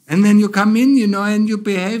 And then you come in, and you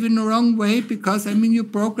behave in the wrong way because, you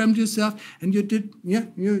programmed yourself and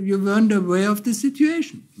you weren't aware of the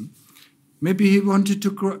situation. Maybe he wanted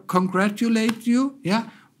to congratulate you, yeah?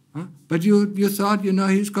 But you thought,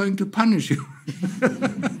 he's going to punish you.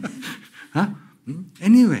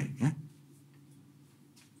 Anyway, yeah?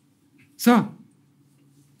 So,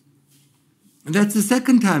 that's the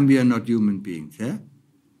second time we are not human beings, yeah?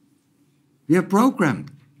 We are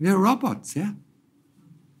programmed. We are robots, yeah?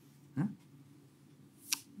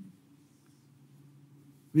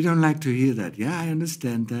 We don't like to hear that. Yeah, I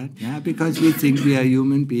understand that. Yeah, because we think we are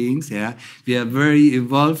human beings. Yeah, we are very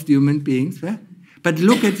evolved human beings. Yeah? But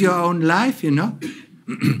look at your own life, and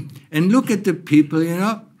look at the people,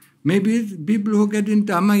 Maybe people who get in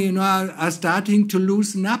Dhamma, are starting to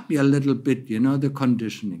loosen up a little bit, the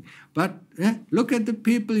conditioning. But look at the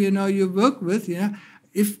people, you work with. Yeah,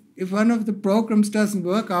 if one of the programs doesn't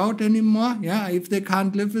work out anymore, if they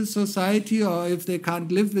can't live with society or if they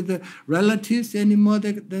can't live with the relatives anymore,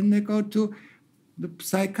 then they go to the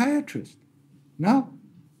psychiatrist. No?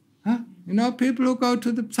 People who go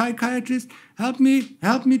to the psychiatrist, help me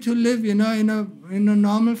to live, in a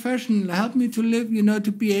normal fashion. Help me to live,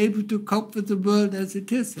 to be able to cope with the world as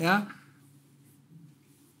it is, yeah?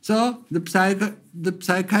 So the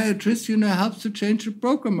psychiatrist, helps to change the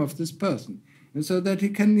program of this person. And so that he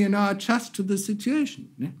can, adjust to the situation.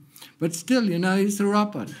 Yeah? But still, he's a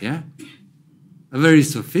robot, yeah? A very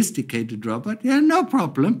sophisticated robot, yeah, no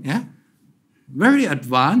problem, yeah? Very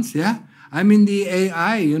advanced, yeah? The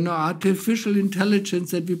AI, artificial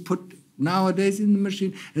intelligence that we put nowadays in the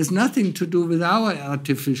machine has nothing to do with our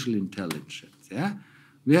artificial intelligence, yeah?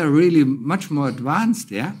 We are really much more advanced,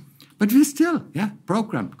 yeah? But we're still, yeah,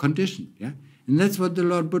 programmed, conditioned, yeah? And that's what the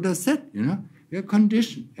Lord Buddha said, we are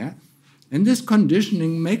conditioned, yeah? And this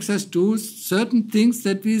conditioning makes us do certain things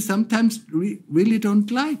that we sometimes really don't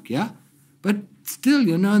like, yeah? But still,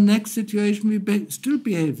 next situation, we still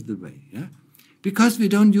behave the way, yeah? Because we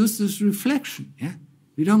don't use this reflection, yeah?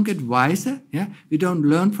 We don't get wiser, yeah? We don't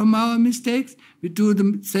learn from our mistakes. We do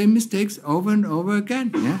the same mistakes over and over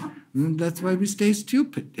again, yeah? And that's why we stay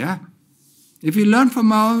stupid, yeah? If we learn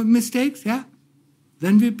from our mistakes, yeah?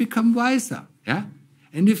 Then we become wiser, yeah?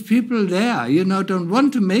 And if people there, don't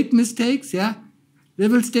want to make mistakes, yeah, they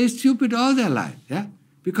will stay stupid all their life, yeah?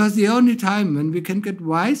 Because the only time when we can get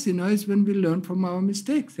wise, is when we learn from our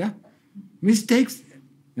mistakes, yeah? Mistakes,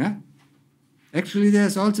 yeah? Actually,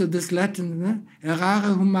 there's also this Latin, errare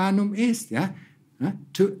humanum est, yeah?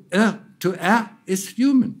 To err is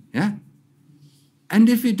human, yeah? And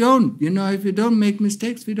if we don't, if we don't make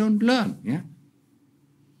mistakes, we don't learn, yeah?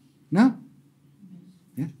 No?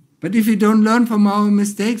 But if we don't learn from our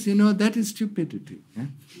mistakes, that is stupidity. Yeah?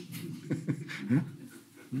 Yeah?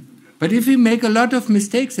 But if we make a lot of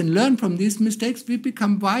mistakes and learn from these mistakes, we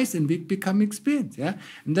become wise and we become experienced. Yeah?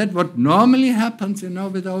 And that's what normally happens,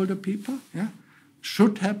 with older people. Yeah?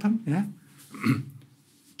 Should happen. Yeah?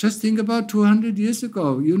 Just think about 200 years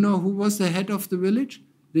ago. Who was the head of the village?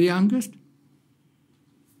 The youngest?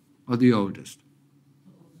 Or the oldest?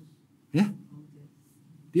 Yeah?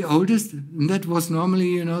 The oldest, and that was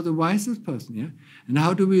normally, the wisest person, yeah? And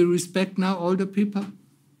how do we respect now older people?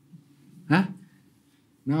 Huh?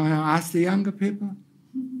 Now I ask the younger people.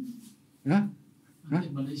 Yeah? Huh?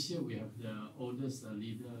 In Malaysia, we have the oldest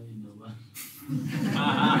leader in the world.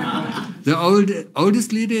 The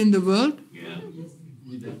oldest leader in the world? Yeah.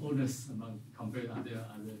 With the oldest compared to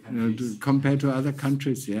other countries. Compared to other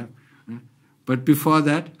countries, yeah. But before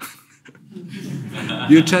that... Didn't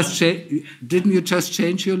you just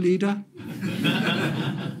change your leader?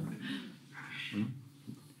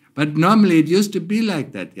 But normally it used to be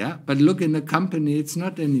like that, yeah? But look, in the company, it's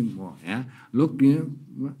not anymore, yeah? Look,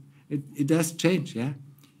 it does change, yeah?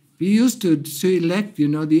 We used to elect,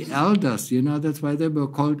 the elders, that's why they were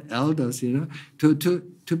called elders,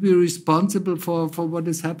 to be responsible for what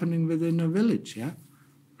is happening within a village, yeah?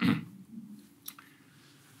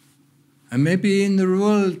 And maybe in the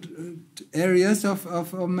rural areas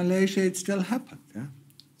of Malaysia, it still happens. Yeah?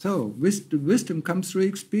 So wisdom comes through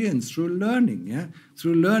experience, through learning. Yeah,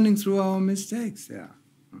 through learning through our mistakes. Yeah,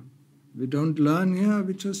 we don't learn. Yeah,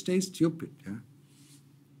 we just stay stupid. Yeah.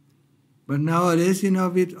 But nowadays,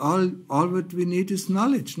 with all what we need is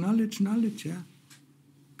knowledge, yeah.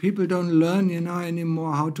 People don't learn,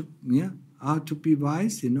 anymore how to be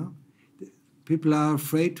wise, People are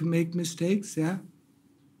afraid to make mistakes, yeah.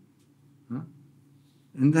 Huh?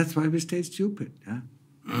 And that's why we stay stupid, yeah.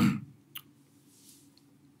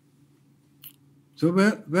 So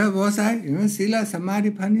where was I? Sila,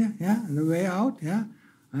 Samadhi, Panya, yeah, on the way out, yeah.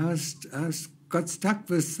 I got stuck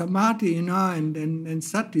with Samadhi, and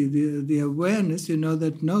Sati, the awareness,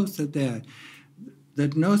 that knows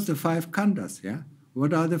that knows the five khandhas, yeah.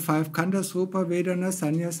 What are the five khandhas? Rupa, Vedana,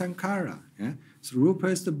 Sanya, Sankhara, yeah. So Rupa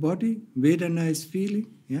is the body, Vedana is feeling,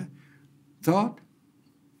 yeah. Thought,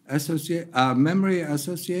 memory,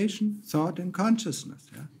 association, thought, and consciousness,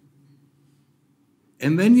 yeah.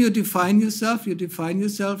 And when you define yourself in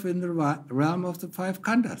the realm of the five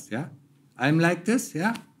khandhas, yeah. I'm like this,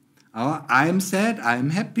 yeah. I'm sad,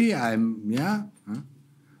 I'm happy, I'm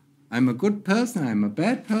a good person, I'm a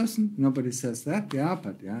bad person. Nobody says that, yeah,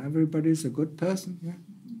 but yeah, everybody's a good person, yeah.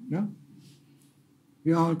 No?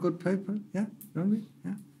 We're all good people, yeah, don't we?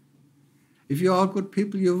 Yeah. If you're all good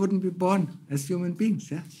people, you wouldn't be born as human beings,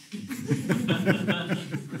 yeah.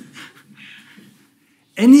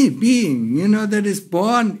 Any being, that is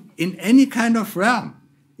born in any kind of realm,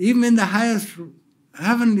 even in the highest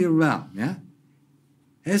heavenly realm, yeah,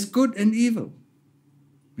 has good and evil,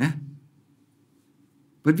 yeah.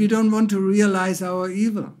 But we don't want to realize our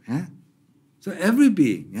evil, yeah. So every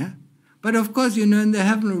being, yeah. But of course, in the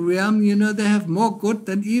heavenly realm, they have more good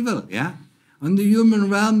than evil, yeah. On the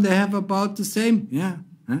human realm, they have about the same, yeah.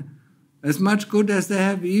 As much good as they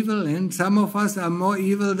have evil, and some of us are more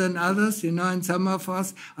evil than others, and some of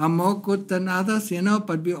us are more good than others,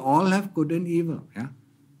 but we all have good and evil, yeah.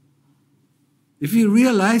 If we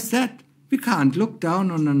realize that, we can't look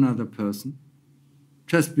down on another person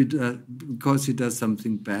just because he does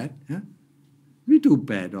something bad, yeah. We do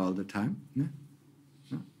bad all the time, yeah.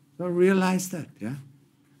 So realize that, yeah.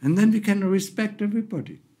 And then we can respect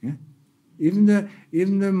everybody, yeah. Even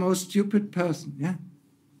the most stupid person, yeah.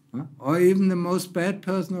 Or even the most bad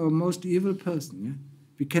person or most evil person, yeah.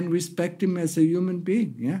 We can respect him as a human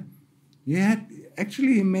being, yeah.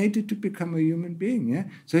 He made it to become a human being, yeah.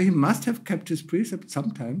 So he must have kept his precepts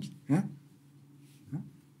sometimes, yeah.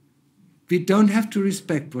 We don't have to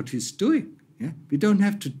respect what he's doing, yeah. We don't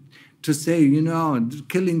have to say,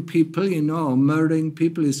 killing people, or murdering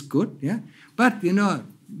people is good, yeah. But,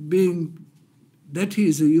 being that he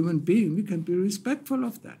is a human being, we can be respectful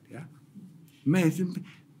of that, yeah.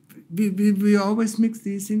 We always mix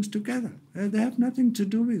these things together. They have nothing to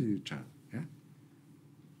do with each other, yeah.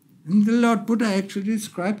 And the Lord Buddha actually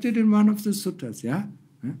described it in one of the suttas, yeah.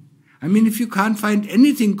 I mean, if you can't find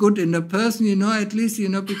anything good in a person, at least,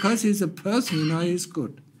 because he's a person, he's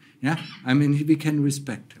good, yeah. I mean, we can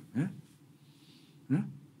respect him, yeah.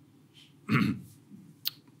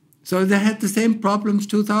 So they had the same problems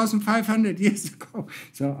 2,500 years ago.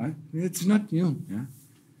 So it's not new, yeah.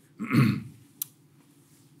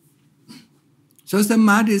 So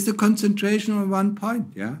samadhi is the concentration on one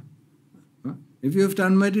point, yeah. If you've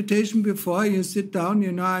done meditation before, you sit down,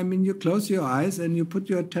 you close your eyes and you put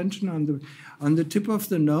your attention on the tip of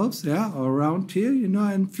the nose, yeah, or around here,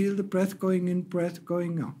 and feel the breath going in, breath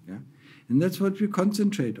going out, yeah. And that's what we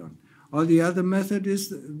concentrate on. Or the other method is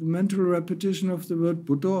the mental repetition of the word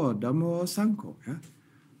Buddha or Dhamma or Sangha, yeah.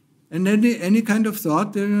 And any kind of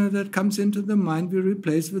thought that comes into the mind, we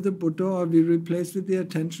replace with the Buddha or we replace with the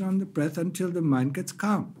attention on the breath until the mind gets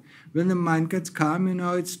calm. When the mind gets calm,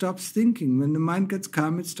 it stops thinking. When the mind gets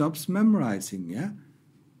calm, it stops memorizing, yeah?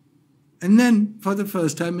 And then, for the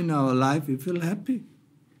first time in our life, we feel happy.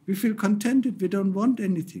 We feel contented. We don't want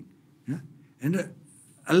anything, yeah? And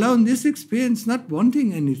alone this experience, not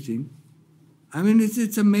wanting anything, I mean,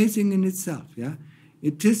 it's amazing in itself, yeah?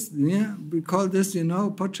 It is, yeah, we call this,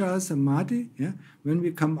 Upachara Samadhi, yeah? When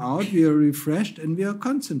we come out, we are refreshed and we are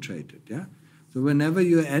concentrated, yeah? So whenever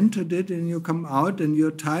you entered it and you come out and you're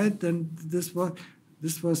tired, then this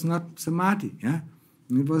was not Samadhi, yeah?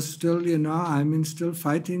 It was still, still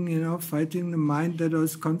fighting, fighting the mind that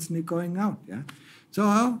was constantly going out, yeah?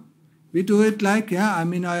 So we do it like, yeah,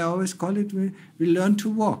 I always call it, we learn to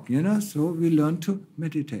walk, so we learn to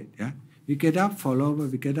meditate, yeah? We get up, fall over,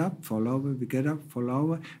 we get up, fall over, we get up, fall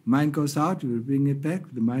over. Mind goes out, we bring it back.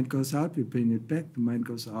 The mind goes out, we bring it back. The mind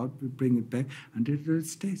goes out, we bring it back until it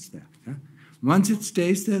stays there, yeah? Once it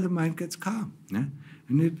stays there, the mind gets calm, yeah?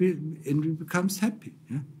 And it becomes happy,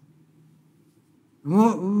 yeah?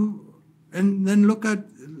 And then look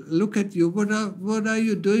at you. What are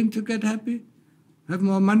you doing to get happy? Have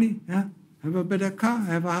more money, yeah? Have a better car,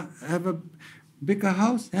 have a bigger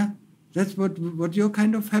house, yeah? That's what your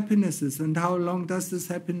kind of happiness is, and how long does this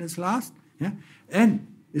happiness last? Yeah? And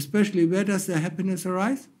especially, where does the happiness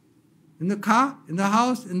arise? In the car, in the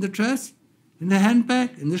house, in the dress, in the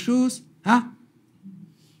handbag, in the shoes? Huh?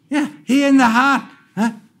 Yeah, here in the heart.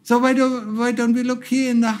 Huh? So why don't we look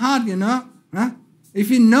here in the heart, Huh? If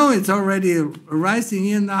we know it's already arising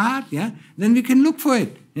here in the heart, yeah, then we can look for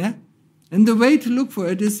it. Yeah? And the way to look for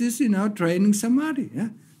it is this, training samadhi, yeah?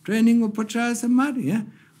 Training upajjhaya samadhi, yeah?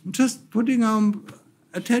 Just putting our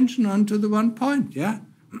attention onto the one point, yeah?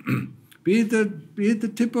 Be it the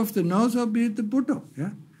tip of the nose or be it the Buddha,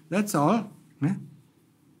 yeah? That's all. Yeah?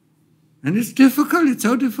 And it's difficult, it's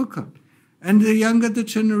so difficult. And the younger the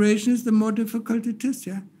generation is, the more difficult it is,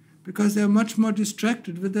 yeah? Because they're much more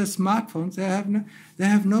distracted with their smartphones. They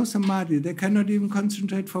have no samadhi. They cannot even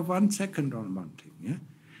concentrate for 1 second on one thing, yeah?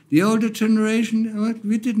 The older generation,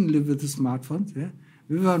 we didn't live with the smartphones, yeah?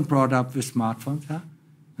 We weren't brought up with smartphones, huh?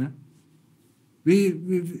 Yeah?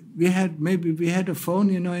 We had a phone,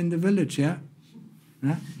 in the village, yeah?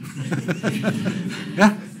 Yeah?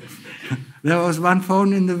 Yeah? There was one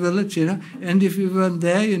phone in the village, and if we weren't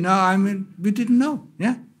there, we didn't know,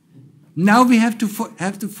 yeah? Now we have to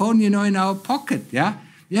have the phone, in our pocket, yeah?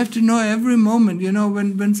 You have to know every moment,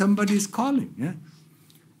 when somebody is calling, yeah?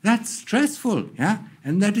 That's stressful, yeah?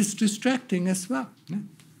 And that is distracting as well, yeah?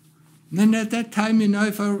 And then at that time,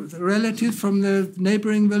 if a relative from the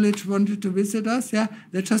neighboring village wanted to visit us, yeah,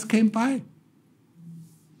 they just came by.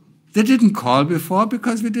 They didn't call before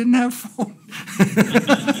because we didn't have phone.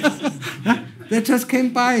 They just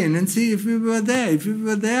came by and see if we were there. If we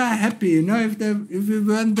were there, happy. If we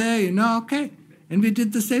weren't there, okay. And we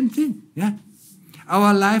did the same thing. Yeah,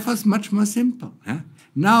 our life was much more simple. Yeah?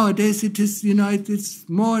 Nowadays it is, it's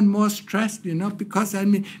more and more stressed. Because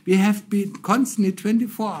we have been constantly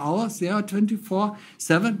 24 hours, yeah,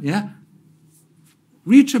 24/7, yeah,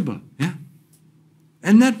 reachable. Yeah.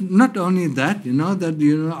 And that not only that,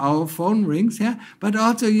 our phone rings, yeah, but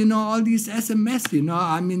also, all these SMS,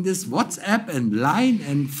 this WhatsApp and Line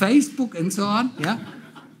and Facebook and so on, yeah.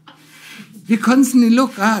 We constantly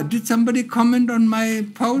look, did somebody comment on my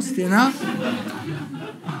post,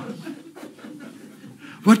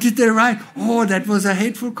 What did they write? Oh, that was a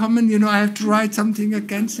hateful comment, I have to write something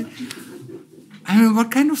against it.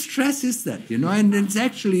 What kind of stress is that, And it's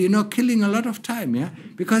actually, killing a lot of time, yeah?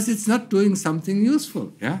 Because it's not doing something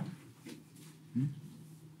useful, yeah?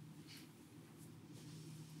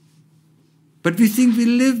 But we think we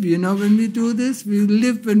live, when we do this. We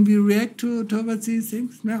live when we react towards these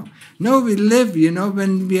things. No, we live,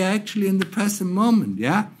 when we are actually in the present moment,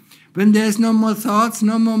 yeah? When there's no more thoughts,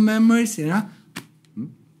 no more memories,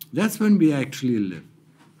 That's when we actually live.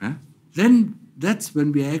 Yeah? Then that's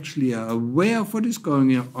when we actually are aware of what is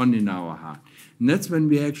going on in our heart. And that's when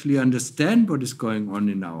we actually understand what is going on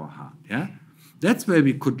in our heart. Yeah? That's where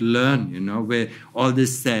we could learn, where all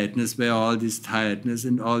this sadness, where all this tiredness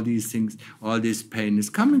and all these things, all this pain is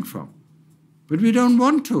coming from. But we don't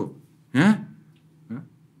want to. Yeah?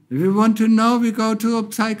 If we want to know, we go to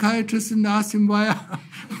a psychiatrist and ask him why.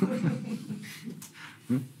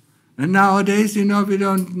 And nowadays, we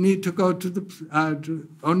don't need to go to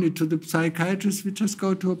only to the psychiatrist. We just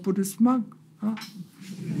go to a Buddhist monk. Huh?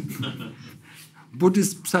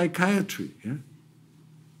 Buddhist psychiatry. Yeah?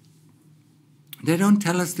 They don't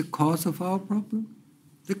tell us the cause of our problem.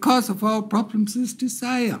 The cause of our problems is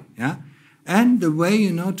desire. Yeah? And the way,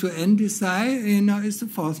 to end desire, is the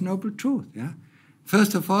fourth noble truth. Yeah?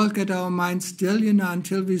 First of all, get our mind still,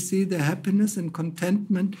 until we see the happiness and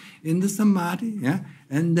contentment in the samadhi, yeah,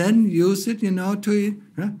 and then use it,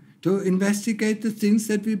 to investigate the things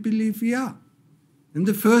that we believe we are. And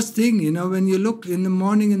the first thing, when you look in the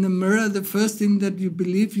morning in the mirror, the first thing that you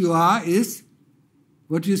believe you are is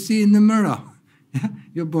what you see in the mirror, yeah?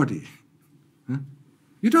 Your body. Huh?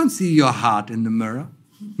 You don't see your heart in the mirror.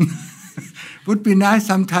 Would be nice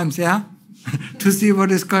sometimes, yeah, to see what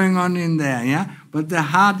is going on in there, yeah. But the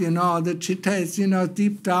heart, the chitta is,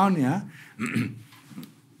 deep down, yeah.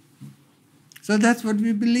 So that's what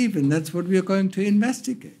we believe in. That's what we are going to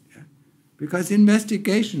investigate. Yeah? Because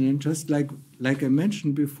investigation, and just like I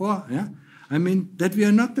mentioned before, yeah, that we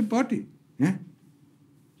are not the body. Yeah?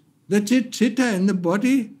 The chitta and the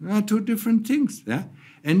body are two different things. Yeah?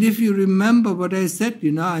 And if you remember what I said,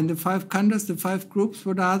 in the 5 khandhas, the 5 groups,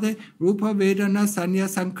 what are they? Rupa, Vedana, Sanya,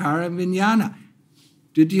 Sankhara, and Vijnana.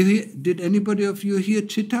 Did anybody of you hear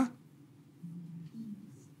chitta?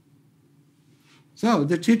 So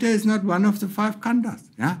the chitta is not one of the 5 khandhas,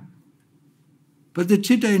 yeah? But the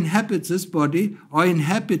chitta inhabits this body, or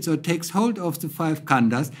inhabits or takes hold of the 5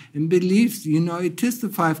 khandhas, and believes, it is the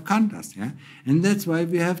 5 khandhas, yeah? And that's why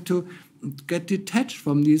we have to get detached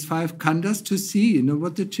from these 5 khandhas to see,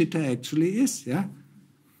 what the chitta actually is, yeah?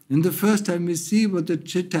 And the first time we see what the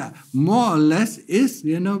chitta more or less is,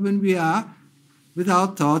 when we are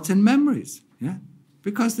without thoughts and memories, yeah?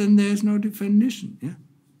 Because then there is no definition, yeah?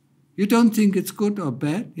 You don't think it's good or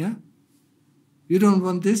bad, yeah? You don't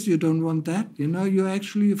want this, you don't want that, you're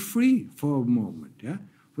actually free for a moment, yeah?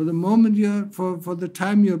 For the moment for the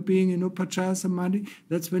time you're being in Upachara Samadhi,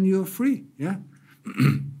 that's when you're free, yeah?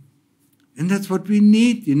 And that's what we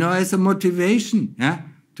need, as a motivation, yeah?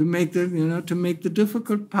 To make the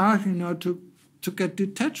difficult part, to get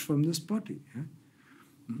detached from this body, yeah?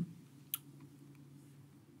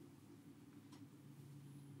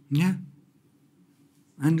 Yeah?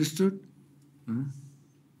 Understood?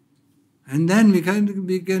 And then we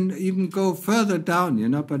can even go further down,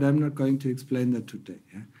 but I'm not going to explain that today.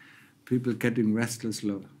 Yeah? People getting restless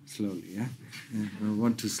slowly, yeah?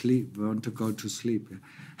 Want to sleep, want to go to sleep. Yeah?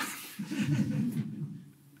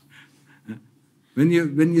 When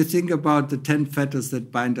you think about the 10 fetters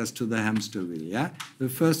that bind us to the hamster wheel, yeah? The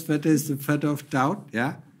first fetter is the fetter of doubt,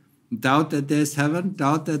 yeah? Doubt that there is heaven,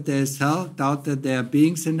 doubt that there is hell, doubt that there are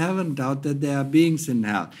beings in heaven, doubt that there are beings in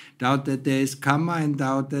hell, doubt that there is karma, and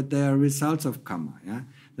doubt that there are results of karma, yeah?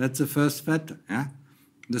 That's the first fetter, yeah?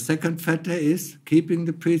 The second fetter is keeping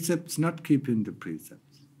the precepts, not keeping the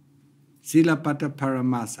precepts. Sila pata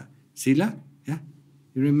paramasa. Sila, yeah?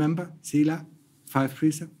 You remember? Sila, 5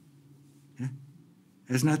 precepts.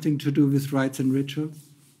 Has nothing to do with rites and rituals.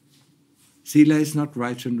 Sila is not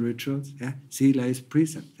rites and rituals. Yeah? Sila is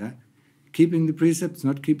precept. Yeah? Keeping the precepts,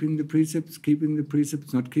 not keeping the precepts, keeping the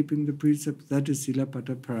precepts, not keeping the precepts. That is Sila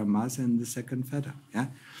Pata Paramasa in the second fetter. Yeah?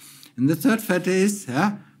 And the third fetter is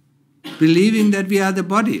believing that we are the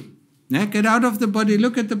body. Yeah? Get out of the body,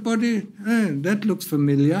 look at the body. That looks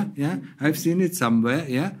familiar. Yeah? I've seen it somewhere.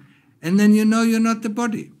 Yeah? And then you're not the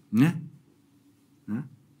body. Yeah?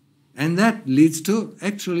 And that leads to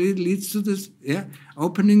this, yeah,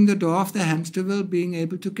 opening the door of the hamster wheel, being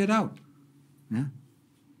able to get out. Yeah?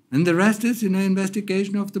 And the rest is,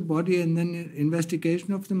 investigation of the body and then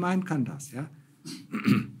investigation of the mind khandhas. Yeah?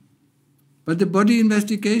 But the body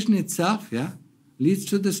investigation itself, yeah, leads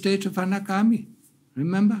to the stage of anagami.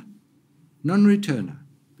 Remember? Non-returner.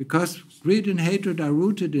 Because greed and hatred are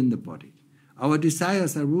rooted in the body. Our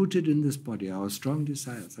desires are rooted in this body. Our strong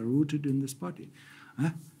desires are rooted in this body.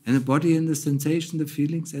 And the body and the sensation, the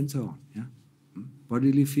feelings, and so on. Yeah?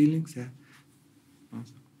 Bodily feelings, yeah.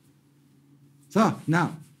 So,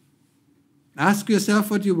 now, ask yourself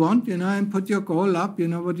what you want, and put your goal up,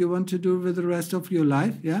 what you want to do with the rest of your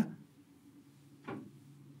life, yeah?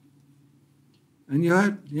 And you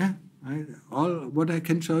heard, yeah? All what I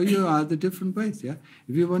can show you are the different ways, yeah?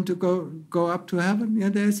 If you want to go up to heaven, yeah,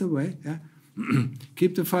 there's a way, yeah?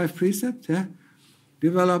 Keep the 5 precepts, yeah?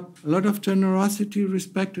 Develop a lot of generosity,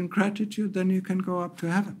 respect, and gratitude, then you can go up to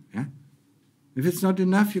heaven. Yeah? If it's not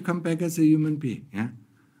enough, you come back as a human being. Yeah?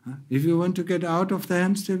 If you want to get out of the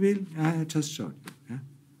hamster wheel, I just showed you. Yeah?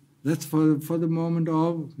 That's for the moment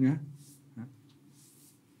all. Yeah?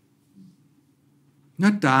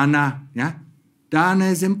 Not dana. Yeah? Dana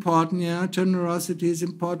is important. Yeah? Generosity is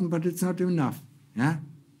important, but it's not enough. Yeah?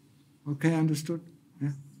 Okay, understood?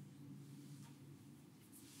 Yeah?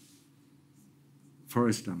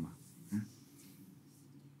 Forest Dhamma.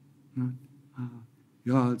 Yeah?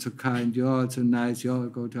 You're also kind, you're also nice, you all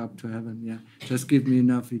go up to heaven, yeah. Just give me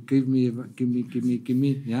enough, give me,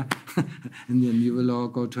 yeah. And then you will all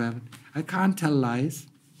go to heaven. I can't tell lies,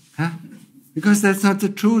 huh? Because that's not the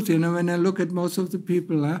truth, When I look at most of the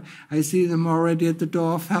people, I see them already at the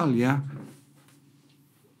door of hell, yeah.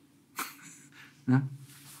 Huh?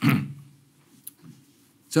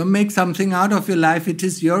 So make something out of your life. It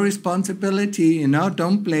is your responsibility,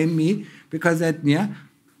 Don't blame me because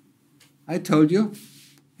I told you,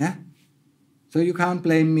 yeah. So you can't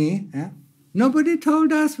blame me, yeah. Nobody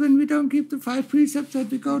told us when we don't keep the 5 precepts that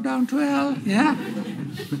we go down to hell, yeah.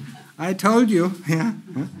 I told you, yeah.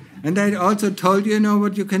 And I also told you,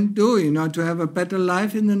 what you can do, to have a better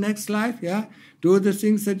life in the next life, yeah. Do the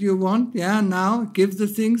things that you want, yeah, now. Give the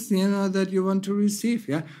things, that you want to receive,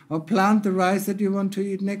 yeah. Or plant the rice that you want to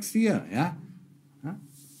eat next year, yeah.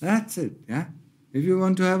 That's it, yeah. If you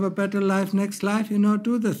want to have a better life next life,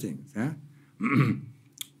 do the things, yeah.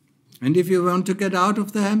 And if you want to get out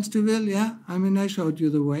of the hamster wheel, yeah, I showed you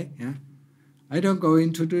the way, yeah. I don't go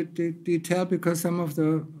into the detail because some of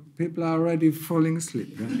the people are already falling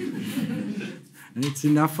asleep, yeah. And it's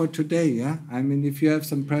enough for today, yeah? If you have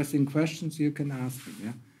some pressing questions, you can ask them,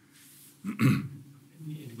 yeah?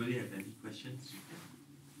 Anybody have any questions?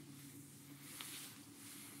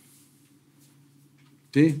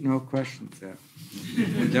 See, no questions there.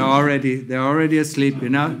 They're already asleep, you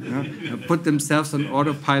know. They put themselves on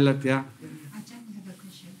autopilot, yeah. Ajahn, I have a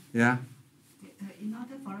question. Yeah. In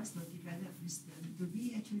order for us to develop wisdom, do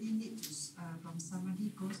we actually need to, from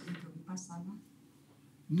samadhi goes into vipassana?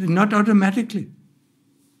 Not automatically.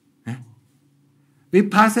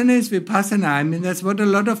 Vipassana is vipassana. I mean, that's what a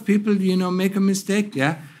lot of people, make a mistake,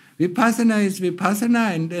 yeah. Vipassana is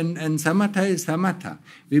vipassana and samatha is samatha.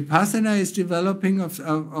 Vipassana is developing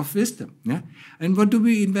of wisdom, yeah. And what do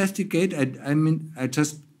we investigate? I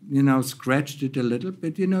just, scratched it a little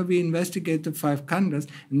bit. We investigate the 5 khandhas,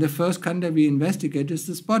 and the first khandha we investigate is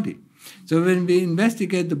this body. So when we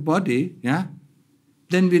investigate the body, yeah,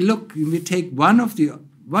 then we take one of the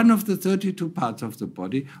 32 parts of the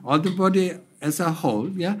body, or the body as a whole,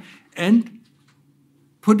 yeah, and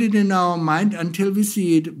put it in our mind until we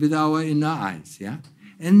see it with our inner eyes, yeah.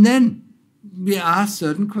 And then we ask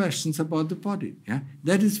certain questions about the body, yeah.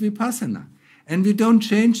 That is vipassana. And we don't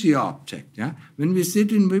change the object, yeah. When we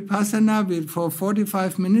sit in vipassana for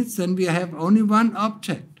 45 minutes, then we have only one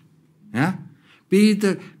object, yeah. Be it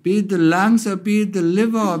the lungs, or be it the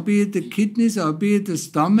liver, or be it the kidneys, or be it the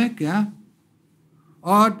stomach, yeah.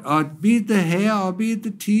 Or be it the hair, or be it the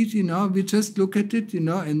teeth, we just look at it,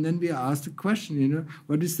 and then we ask the question,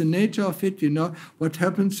 what is the nature of it, what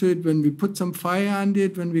happens to it when we put some fire under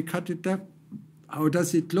it, when we cut it up, how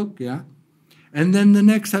does it look, yeah? And then the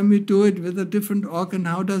next time we do it with a different organ,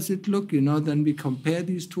 how does it look, then we compare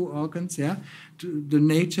these 2 organs, yeah, to the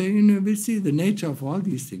nature, we see the nature of all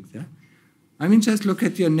these things, yeah? I mean, just look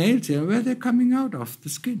at your nails, yeah, where they're coming out of, the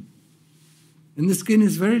skin. And the skin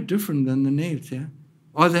is very different than the nails, yeah?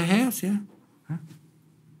 Or the hairs, yeah? Huh?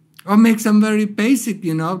 Or make some very basic,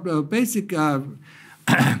 vipassana,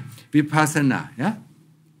 yeah?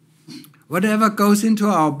 Whatever goes into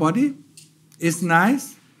our body is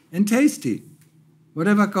nice and tasty.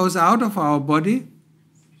 Whatever goes out of our body,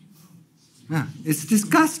 it's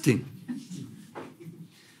disgusting.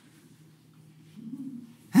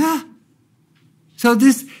 Yeah? So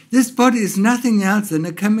this body is nothing else than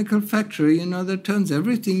a chemical factory, that turns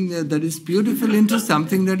everything that is beautiful into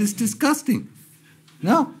something that is disgusting.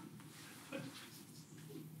 No?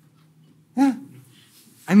 Yeah.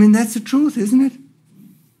 I mean, that's the truth, isn't it?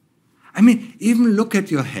 I mean, even look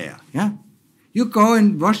at your hair, yeah? You go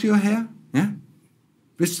and wash your hair, yeah?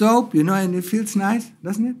 With soap, and it feels nice,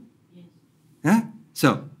 doesn't it? Yes. Yeah?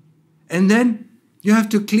 So, and then you have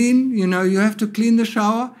to clean, you have to clean the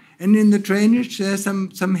shower, and in the drainage there's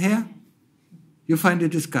some hair. You find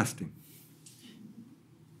it disgusting.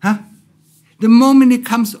 Huh? The moment it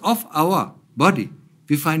comes off our body,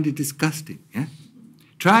 we find it disgusting. Yeah?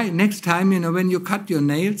 Try next time, when you cut your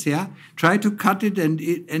nails, yeah, try to cut it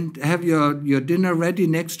and have your dinner ready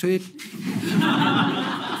next to it.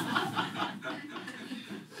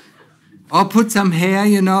 Or put some hair,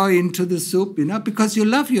 into the soup, because you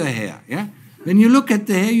love your hair, yeah. When you look at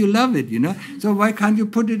the hair, you love it, So why can't you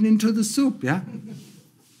put it into the soup, yeah?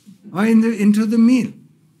 Or into the meal?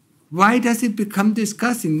 Why does it become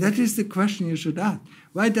disgusting? That is the question you should ask.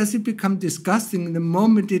 Why does it become disgusting the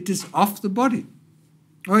moment it is off the body?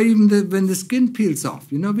 Or even when the skin peels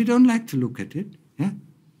off, we don't like to look at it, yeah?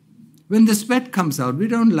 When the sweat comes out, we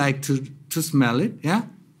don't like to smell it, yeah?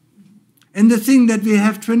 And the thing that we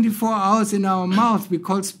have 24 hours in our mouth, we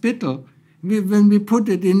call spittle, when we put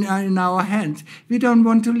it in our hands, we don't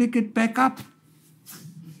want to lick it back up.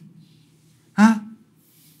 Huh?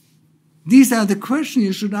 These are the questions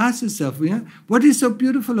you should ask yourself. Yeah? What is so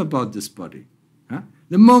beautiful about this body? Huh?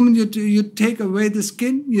 The moment you take away the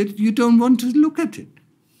skin, you don't want to look at it.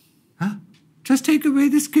 Huh? Just take away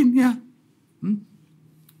the skin, yeah.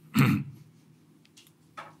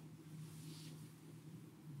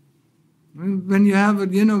 When you have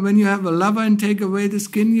a lover and take away the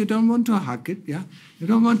skin, you don't want to hug it, yeah. You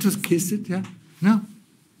don't want to kiss it, yeah. No,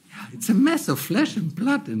 yeah, it's a mess of flesh and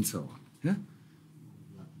blood and so on, yeah.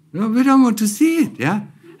 No, we don't want to see it, yeah.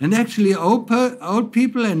 And actually, old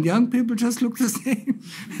people and young people just look the same.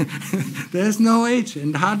 There's no age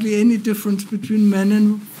and hardly any difference between men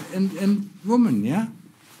and women, yeah.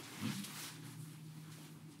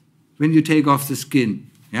 When you take off the skin,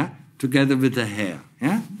 yeah, together with the hair,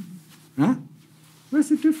 yeah. Huh? Where's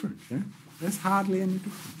the difference? Yeah? There's hardly any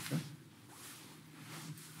difference. Yeah?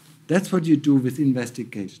 That's what you do with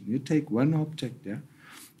investigation. You take one object, yeah,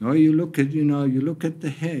 or you look at the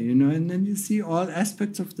hair, and then you see all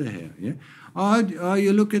aspects of the hair, yeah, or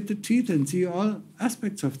you look at the teeth and see all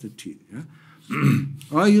aspects of the teeth, yeah,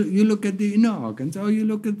 or you look at the inner organs, or you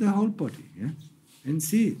look at the whole body, yeah, and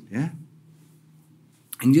see it, yeah,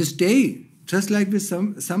 and you stay Just like with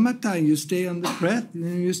samatha, you stay on the breath,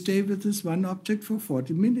 and you stay with this one object for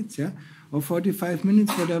 40 minutes, yeah, or 45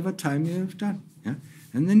 minutes, whatever time you have done, yeah.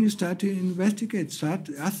 And then you start to investigate, start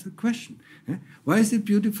to ask the question. Yeah? Why is it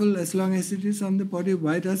beautiful as long as it is on the body?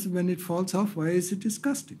 Why does it, when it falls off, why is it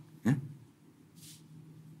disgusting? Yeah?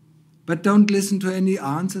 But don't listen to any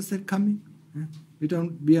answers that come in. Yeah?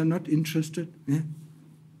 We are not interested. Yeah?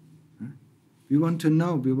 Yeah? We want to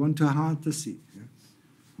know, we want to heart the seed. Yeah?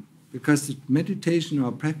 Because meditation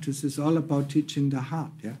or practice is all about teaching the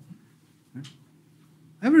heart. Yeah?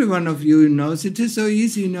 Every one of you knows it is so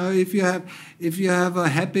easy, if you have a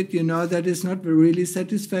habit, that is not really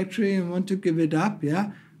satisfactory and want to give it up,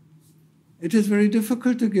 yeah, it is very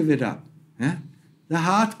difficult to give it up. Yeah? The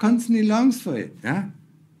heart constantly longs for it, yeah.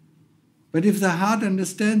 But if the heart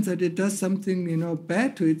understands that it does something,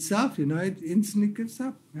 bad to itself, it instantly gives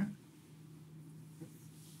up. Yeah?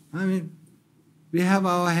 I mean, we have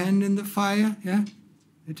our hand in the fire, yeah.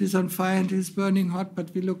 It is on fire and it is burning hot,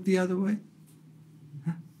 but we look the other way.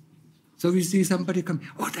 So we see somebody come,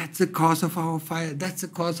 oh, that's the cause of our fire, that's the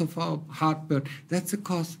cause of our heartburn, that's the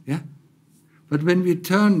cause, yeah? But when we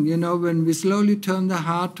turn, when we slowly turn the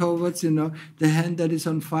heart towards, the hand that is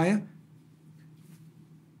on fire,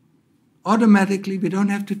 automatically we don't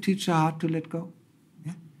have to teach the heart to let go.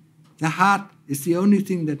 Yeah? The heart is the only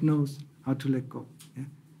thing that knows how to let go. Yeah?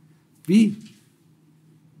 We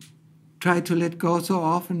try to let go so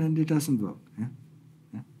often and it doesn't work. Yeah?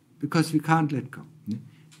 Yeah? Because we can't let go. Yeah?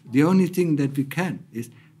 The only thing that we can is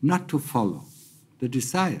not to follow the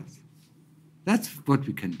desires. That's what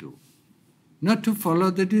we can do. Not to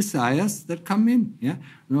follow the desires that come in. Yeah?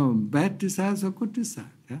 No, bad desires or good desires.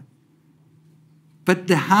 Yeah? But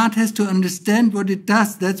the heart has to understand what it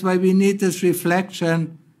does. That's why we need this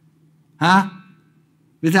reflection. Huh?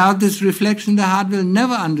 Without this reflection, the heart will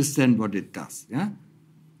never understand what it does. Yeah?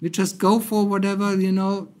 We just go for whatever,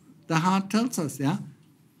 the heart tells us. Yeah?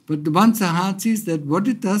 But once the heart sees that what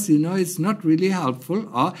it does, it's not really helpful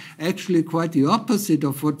or actually quite the opposite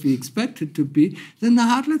of what we expect it to be, then the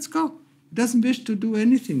heart lets go. It doesn't wish to do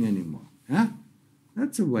anything anymore. Yeah?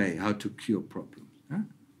 That's a way how to cure problems. Yeah?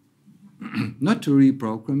 Not to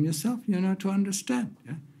reprogram yourself, to understand.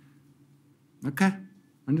 Yeah? Okay?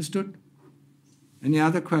 Understood? Any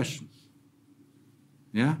other questions?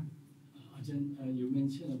 Yeah? Ajahn, you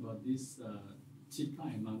mentioned about this Chitta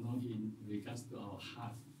and Mano in regards to our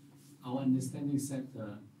heart. Our understanding said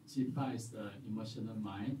Chitta is the emotional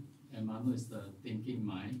mind and Mano is the thinking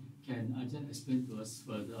mind. Can Ajahn explain to us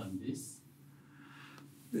further on this?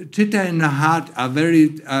 Chitta and the heart are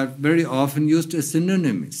very often used as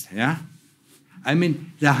synonyms. Yeah, I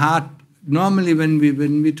mean the heart. Normally, when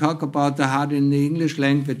we talk about the heart in the English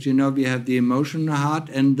language, we have the emotional heart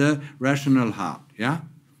and the rational heart. Yeah,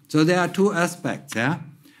 so there are two aspects. Yeah.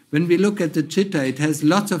 When we look at the chitta, it has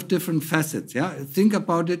lots of different facets. Yeah, think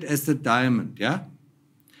about it as the diamond. Yeah,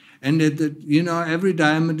 and every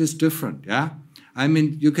diamond is different. Yeah, I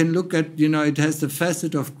mean you can look at it has the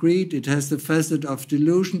facet of greed, it has the facet of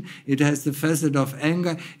delusion, it has the facet of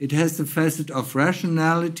anger, it has the facet of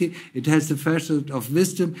rationality, it has the facet of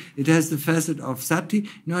wisdom, it has the facet of sati.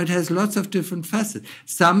 It has lots of different facets.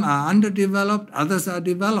 Some are underdeveloped, others are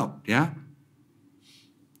developed. Yeah.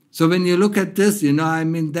 So when you look at this,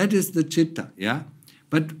 that is the chitta, yeah?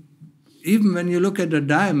 But even when you look at a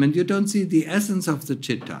diamond, you don't see the essence of the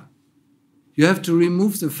chitta. You have to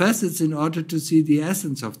remove the facets in order to see the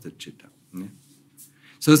essence of the chitta. Yeah?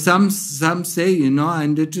 So some say,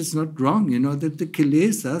 and it is not wrong, that the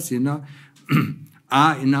kilesas,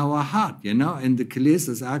 are in our heart, and the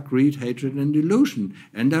kilesas are greed, hatred, and delusion,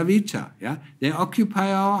 and avijja, yeah? They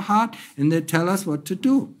occupy our heart and they tell us what to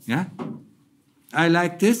do, yeah? I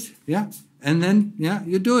like this, yeah, and then, yeah,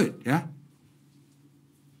 you do it, yeah.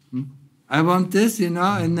 I want this,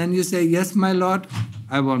 and then you say, yes, my Lord,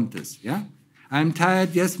 I want this, yeah. I'm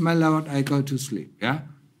tired, yes, my Lord, I go to sleep, yeah.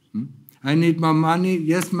 I need more money,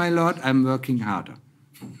 yes, my Lord, I'm working harder.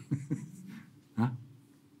 Huh?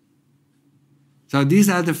 So these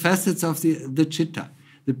are the facets of the chitta.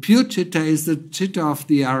 The pure chitta is the chitta of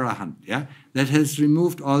the arahant, yeah, that has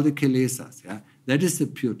removed all the kilesas, yeah. That is the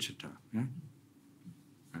pure chitta, yeah.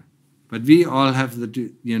 But we all have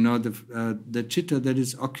the chitta that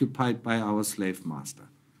is occupied by our slave master.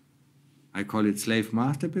 I call it slave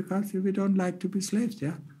master because we don't like to be slaves,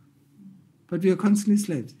 yeah? But we are constantly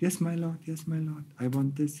slaves. Yes, my Lord, yes, my Lord. I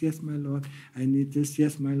want this, yes, my Lord. I need this,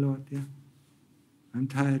 yes, my Lord, yeah? I'm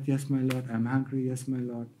tired, yes, my Lord. I'm hungry, yes, my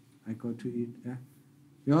Lord. I go to eat, yeah?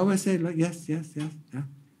 We always say, yes, yes, yes, yeah?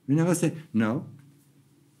 We never say, no.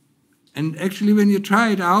 And actually, when you try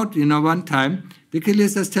it out, one time, the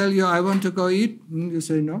kilesas tell you, I want to go eat, and you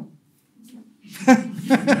say no.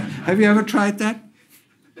 Have you ever tried that?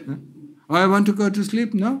 Huh? Or I want to go to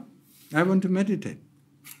sleep? No, I want to meditate.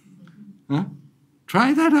 Huh?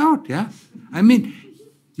 Try that out, yeah? I mean,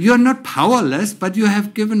 you're not powerless, but you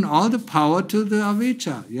have given all the power to the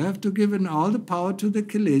avijja. You have to give all the power to the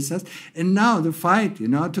kilesas. And now the fight,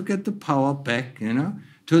 to get the power back,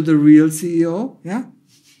 to the real CEO, yeah?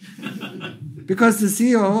 Because the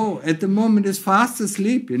CEO at the moment is fast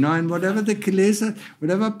asleep, and whatever the kilesas,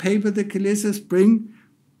 whatever paper the kilesas bring,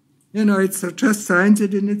 it's just signs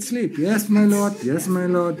it in its sleep. Yes, my Lord, yes, my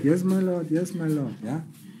Lord, yes, my Lord, yes, my Lord, yeah?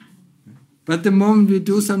 But the moment we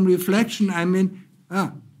do some reflection, I mean,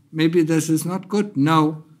 maybe this is not good.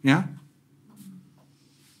 No, yeah?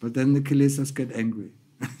 But then the kilesas get angry.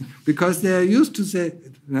 Because they are used to say,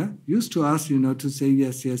 used to us, to say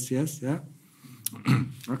yes, yes, yes, yeah?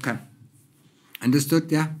 Okay.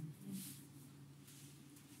 Understood, yeah?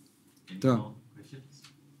 Any So. more questions?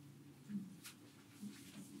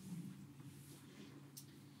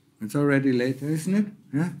 It's already late, isn't it?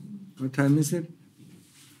 Yeah? What time is it?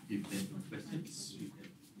 If there are no questions, we can.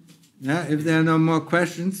 Yeah, if there are no more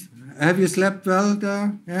questions. Have you slept well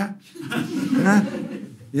there? Yeah? Huh?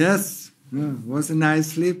 Yes? No, was a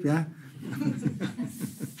nice sleep, yeah?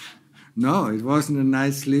 No, it wasn't a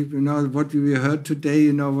nice sleep. What we heard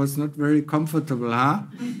today, was not very comfortable, huh?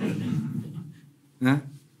 Yeah?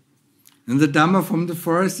 And the Dhamma from the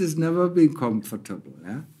forest has never been comfortable,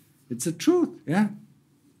 yeah? It's the truth, yeah?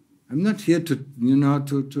 I'm not here to,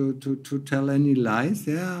 to tell any lies.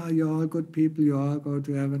 Yeah, you're all good people, you all go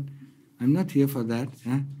to heaven. I'm not here for that.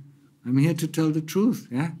 Yeah? I'm here to tell the truth.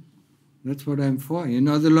 Yeah, that's what I'm for.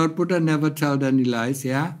 The Lord Buddha never told any lies.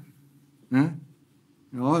 Yeah,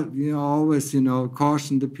 always,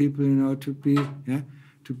 caution the people, to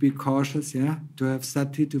be cautious. Yeah, to have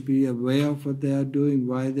sati, to be aware of what they are doing,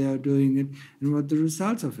 why they are doing it, and what the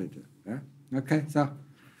results of it are. Yeah? Okay, so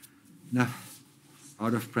now.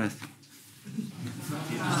 Out of breath.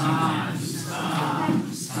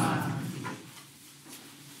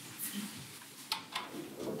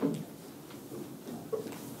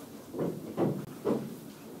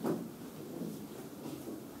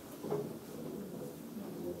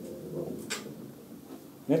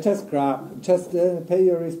 Just grab, just pay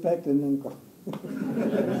your respect and then go.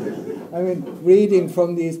 I mean, reading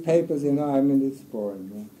from these papers, it's boring.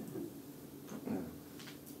 Yeah.